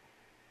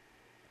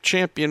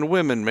champion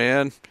women,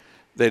 man.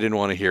 They didn't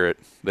want to hear it.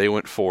 They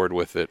went forward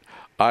with it.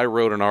 I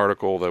wrote an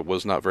article that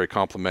was not very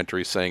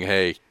complimentary saying,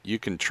 hey, you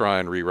can try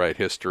and rewrite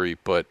history,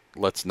 but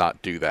let's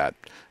not do that.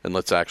 And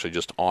let's actually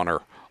just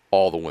honor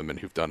all the women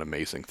who've done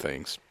amazing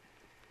things.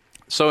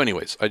 So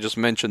anyways, I just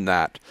mentioned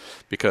that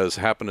because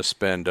I happened to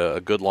spend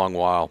a good long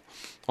while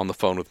on the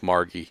phone with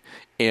Margie.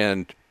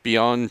 And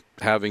beyond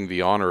having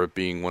the honor of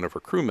being one of her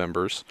crew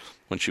members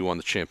when she won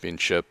the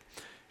championship,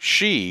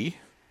 she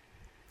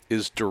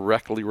is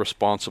directly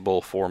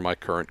responsible for my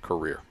current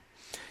career.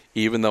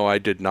 Even though I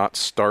did not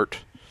start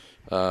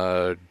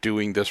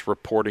doing this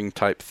reporting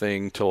type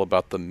thing till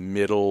about the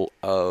middle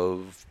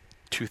of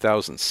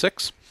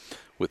 2006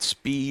 with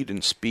Speed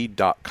and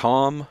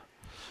Speed.com.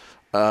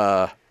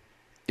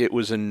 It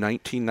was in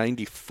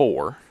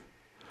 1994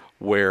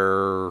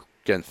 where,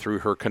 again, through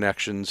her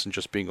connections and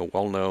just being a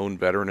well-known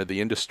veteran of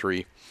the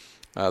industry,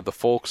 the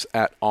folks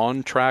at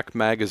On Track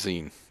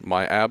Magazine,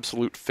 my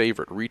absolute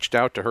favorite, reached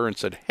out to her and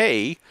said,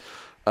 hey,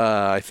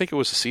 I think it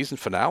was the season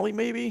finale,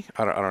 maybe?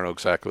 I don't know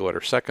exactly what.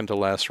 Her second to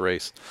last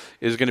race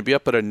is going to be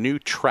up at a new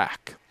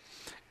track.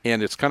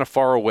 And it's kind of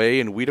far away,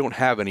 and we don't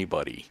have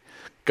anybody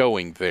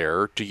going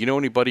there. Do you know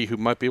anybody who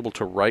might be able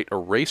to write a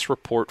race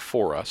report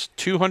for us?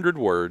 200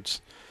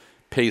 words,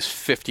 pays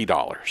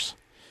 $50.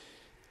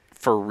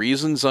 For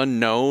reasons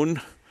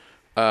unknown,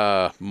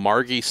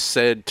 Margie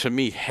said to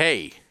me,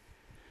 hey,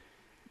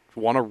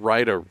 want to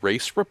write a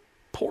race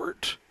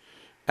report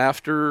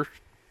after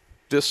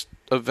this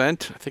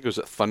event? I think it was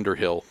at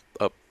Thunderhill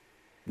up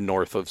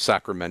north of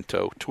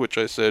Sacramento, to which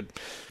I said,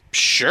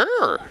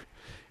 sure.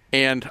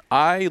 And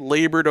I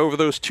labored over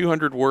those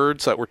 200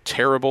 words that were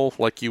terrible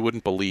like you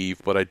wouldn't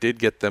believe, but I did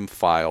get them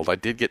filed. I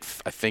did get,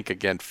 I think,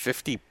 again,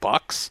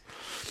 $50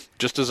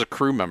 just as a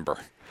crew member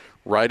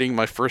writing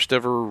my first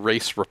ever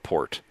race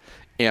report.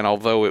 And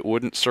although it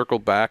wouldn't circle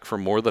back for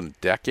more than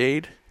a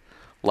decade,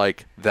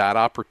 like that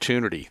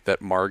opportunity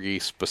that Margie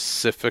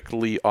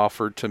specifically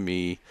offered to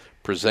me,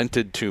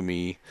 presented to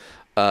me,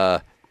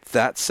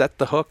 that set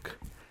the hook.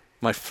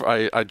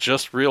 I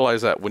just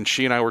realized that when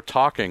she and I were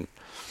talking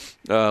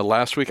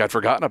last week. I'd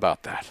forgotten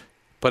about that.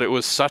 But it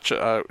was such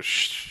a...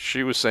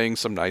 she was saying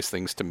some nice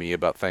things to me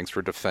about thanks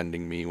for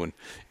defending me when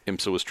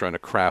IMSA was trying to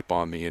crap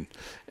on me.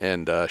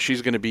 And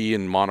she's going to be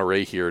in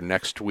Monterey here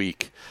next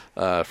week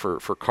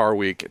for Car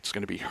Week. It's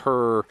going to be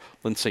her,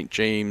 Lynn St.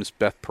 James,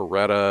 Beth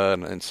Peretta,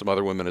 and some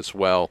other women as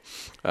well.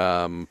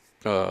 Women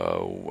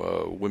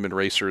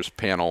Racers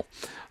panel.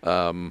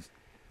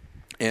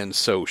 And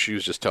so she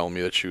was just telling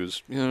me that she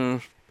was,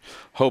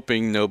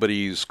 hoping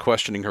nobody's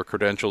questioning her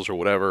credentials or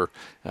whatever.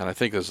 And I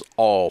think this is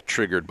all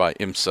triggered by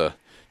IMSA.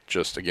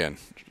 Just, again,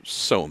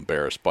 so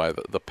embarrassed by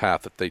the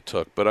path that they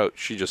took. But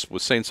she just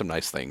was saying some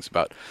nice things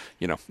about,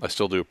 I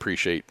still do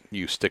appreciate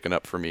you sticking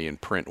up for me in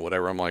print,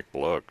 whatever. I'm like,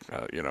 look,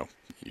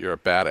 you're a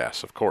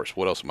badass, of course.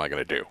 What else am I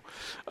going to do?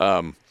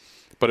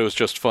 But it was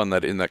just fun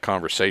that in that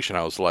conversation,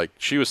 I was like,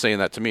 she was saying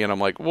that to me, and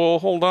I'm like, well,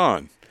 hold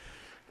on.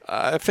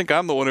 I think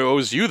I'm the one who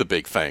owes you the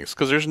big thanks,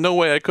 because there's no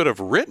way I could have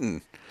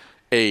written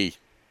a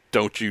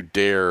don't you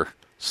dare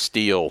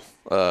steal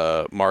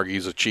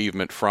Margie's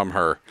achievement from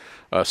her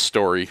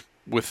story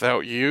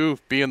without you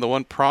being the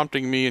one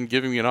prompting me and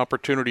giving me an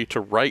opportunity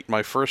to write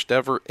my first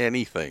ever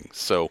anything.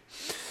 So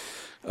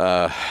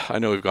I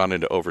know we've gone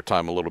into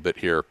overtime a little bit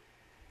here,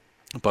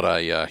 but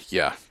I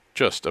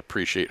just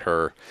appreciate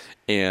her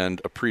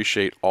and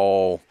appreciate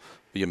all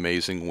the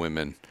amazing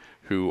women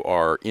who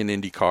are in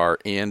IndyCar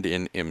and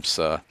in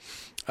IMSA.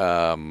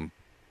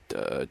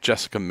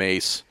 Jessica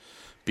Mace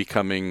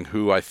becoming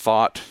who I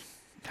thought,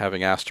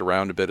 having asked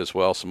around a bit as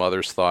well, some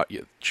others thought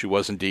she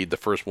was indeed the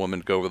first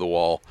woman to go over the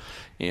wall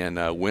and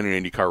win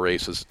an IndyCar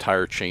race as a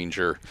tire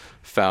changer.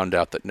 Found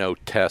out that no,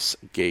 Tess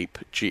Gape,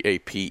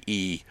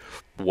 G-A-P-E,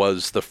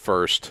 was the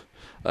first.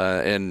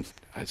 And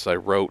as I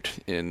wrote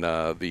in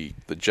the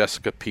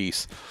Jessica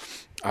piece,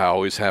 I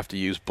always have to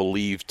use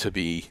believed to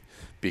be,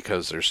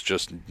 because there's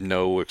just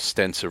no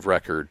extensive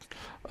record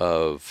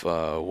of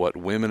what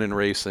women in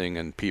racing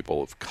and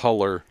people of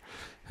color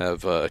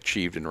have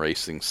achieved in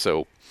racing.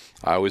 So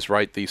I always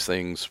write these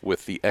things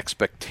with the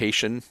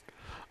expectation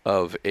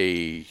of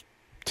a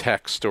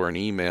text or an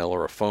email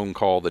or a phone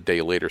call the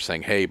day later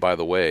saying, hey, by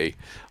the way,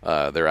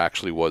 there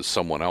actually was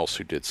someone else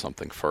who did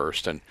something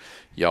first. And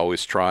you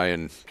always try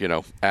and,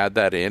 add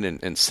that in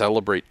and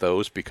celebrate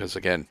those, because,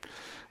 again,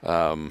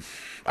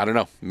 I don't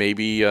know,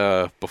 maybe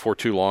before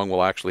too long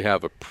we'll actually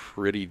have a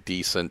pretty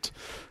decent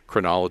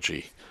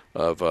chronology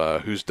of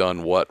who's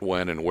done what,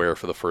 when, and where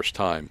for the first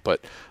time.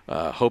 But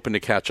hoping to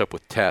catch up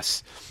with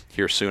Tess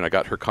here soon. I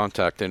got her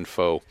contact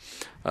info,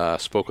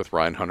 spoke with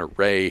Ryan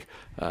Hunter-Ray.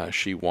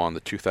 She won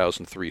the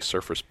 2003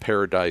 Surfers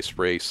Paradise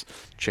race,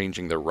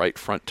 changing the right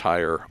front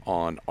tire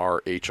on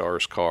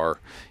RHR's car,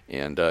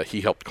 and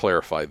he helped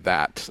clarify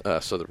that.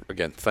 So,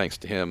 again, thanks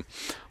to him.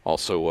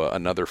 Also,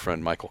 another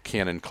friend, Michael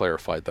Cannon,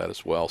 clarified that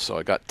as well. So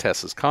I got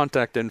Tessa's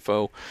contact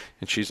info,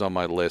 and she's on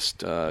my list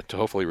to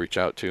hopefully reach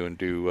out to and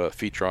do a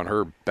feature on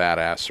her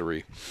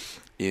badassery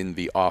in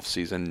the off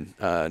season.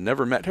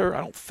 Never met her.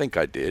 I don't think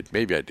I did.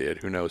 Maybe I did.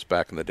 Who knows?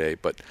 Back in the day.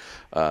 But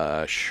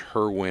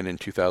her win in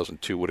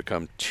 2002 would have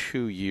come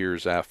 2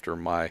 years after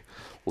my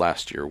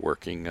last year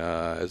working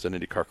as an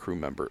IndyCar crew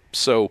member.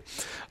 So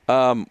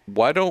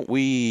why don't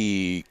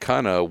we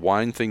kind of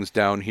wind things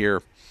down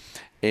here?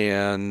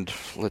 And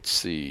let's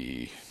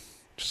see.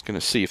 Just going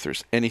to see if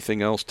there's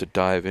anything else to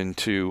dive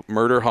into.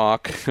 Murder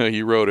Hawk,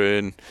 you wrote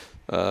in,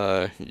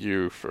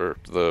 you for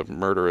the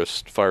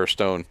murderous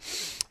Firestone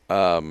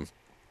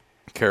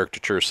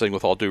caricature, saying,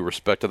 with all due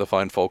respect to the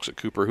fine folks at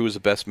Cooper, who is the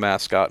best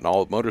mascot in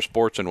all of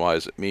motorsports, and why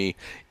is it me?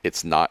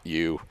 It's not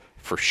you,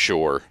 for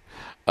sure.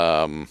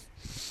 I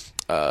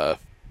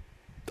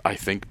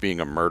think being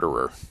a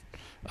murderer,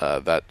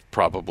 that's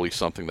probably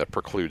something that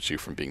precludes you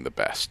from being the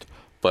best.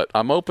 But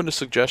I'm open to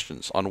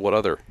suggestions on what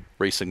other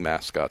racing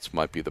mascots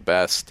might be the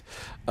best.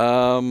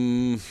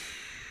 F1_Finn,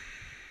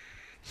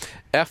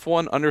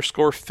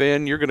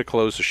 you're going to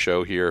close the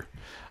show here.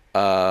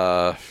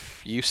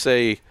 You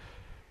say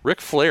Ric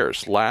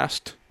Flair's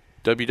last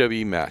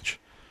WWE match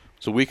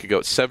was a week ago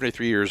at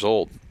 73 years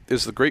old.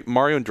 Is the great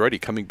Mario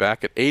Andretti coming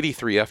back at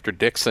 83 after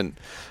Dixon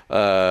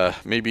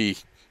maybe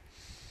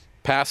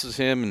passes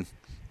him and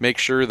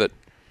makes sure that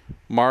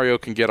Mario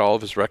can get all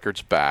of his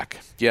records back?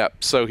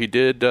 Yep, so he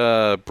did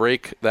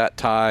break that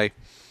tie,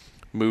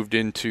 moved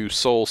into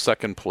sole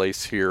second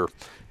place here in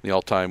the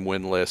all-time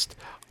win list.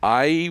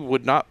 I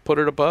would not put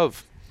it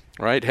above,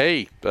 right?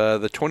 Hey,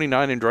 the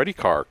 29 Andretti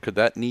car, could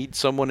that need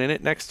someone in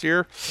it next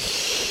year?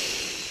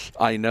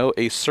 I know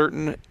a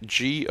certain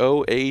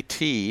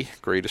GOAT,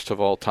 greatest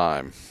of all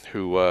time,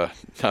 who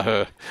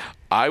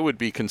I would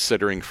be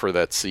considering for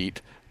that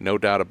seat. No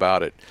doubt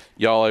about it.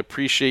 Y'all, I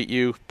appreciate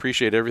you.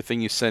 Appreciate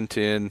everything you sent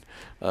in.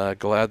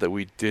 Glad that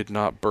we did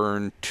not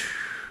burn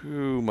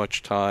too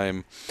much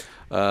time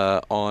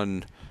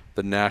on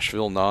the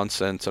Nashville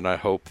nonsense, and I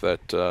hope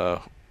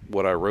that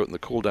what I wrote in the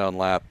cooldown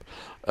lap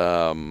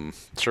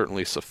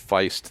certainly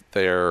sufficed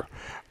there.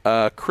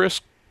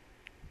 Chris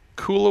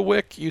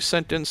Kulowick, you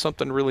sent in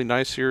something really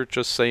nice here,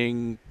 just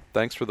saying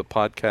thanks for the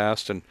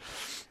podcast, and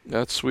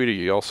that's sweet of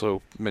you. You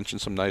also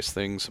mentioned some nice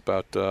things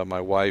about my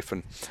wife,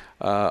 and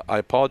I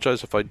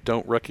apologize if I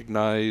don't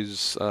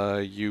recognize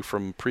you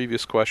from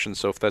previous questions,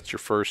 so if that's your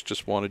first,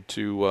 just wanted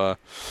to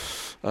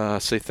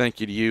say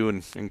thank you to you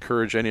and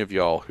encourage any of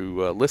y'all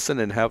who listen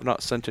and have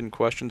not sent in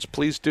questions.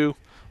 Please do.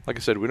 Like I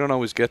said, we don't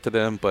always get to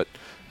them, but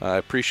I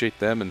appreciate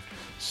them, and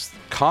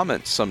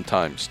comments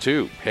sometimes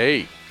too.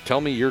 Hey,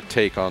 tell me your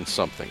take on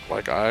something.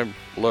 Like I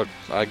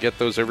get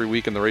those every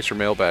week in the Racer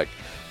Mailbag.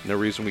 No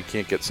reason we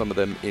can't get some of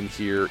them in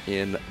here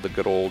in the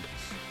good old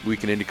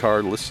Week in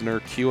IndyCar listener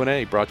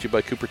Q&A, brought to you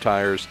by Cooper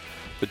Tires,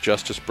 the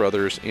Justice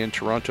Brothers, and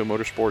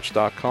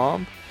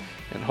TorontoMotorsports.com.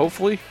 And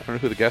hopefully, I don't know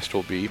who the guest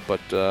will be,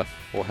 but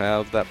we'll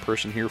have that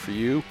person here for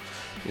you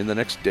in the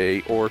next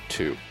day or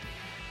two.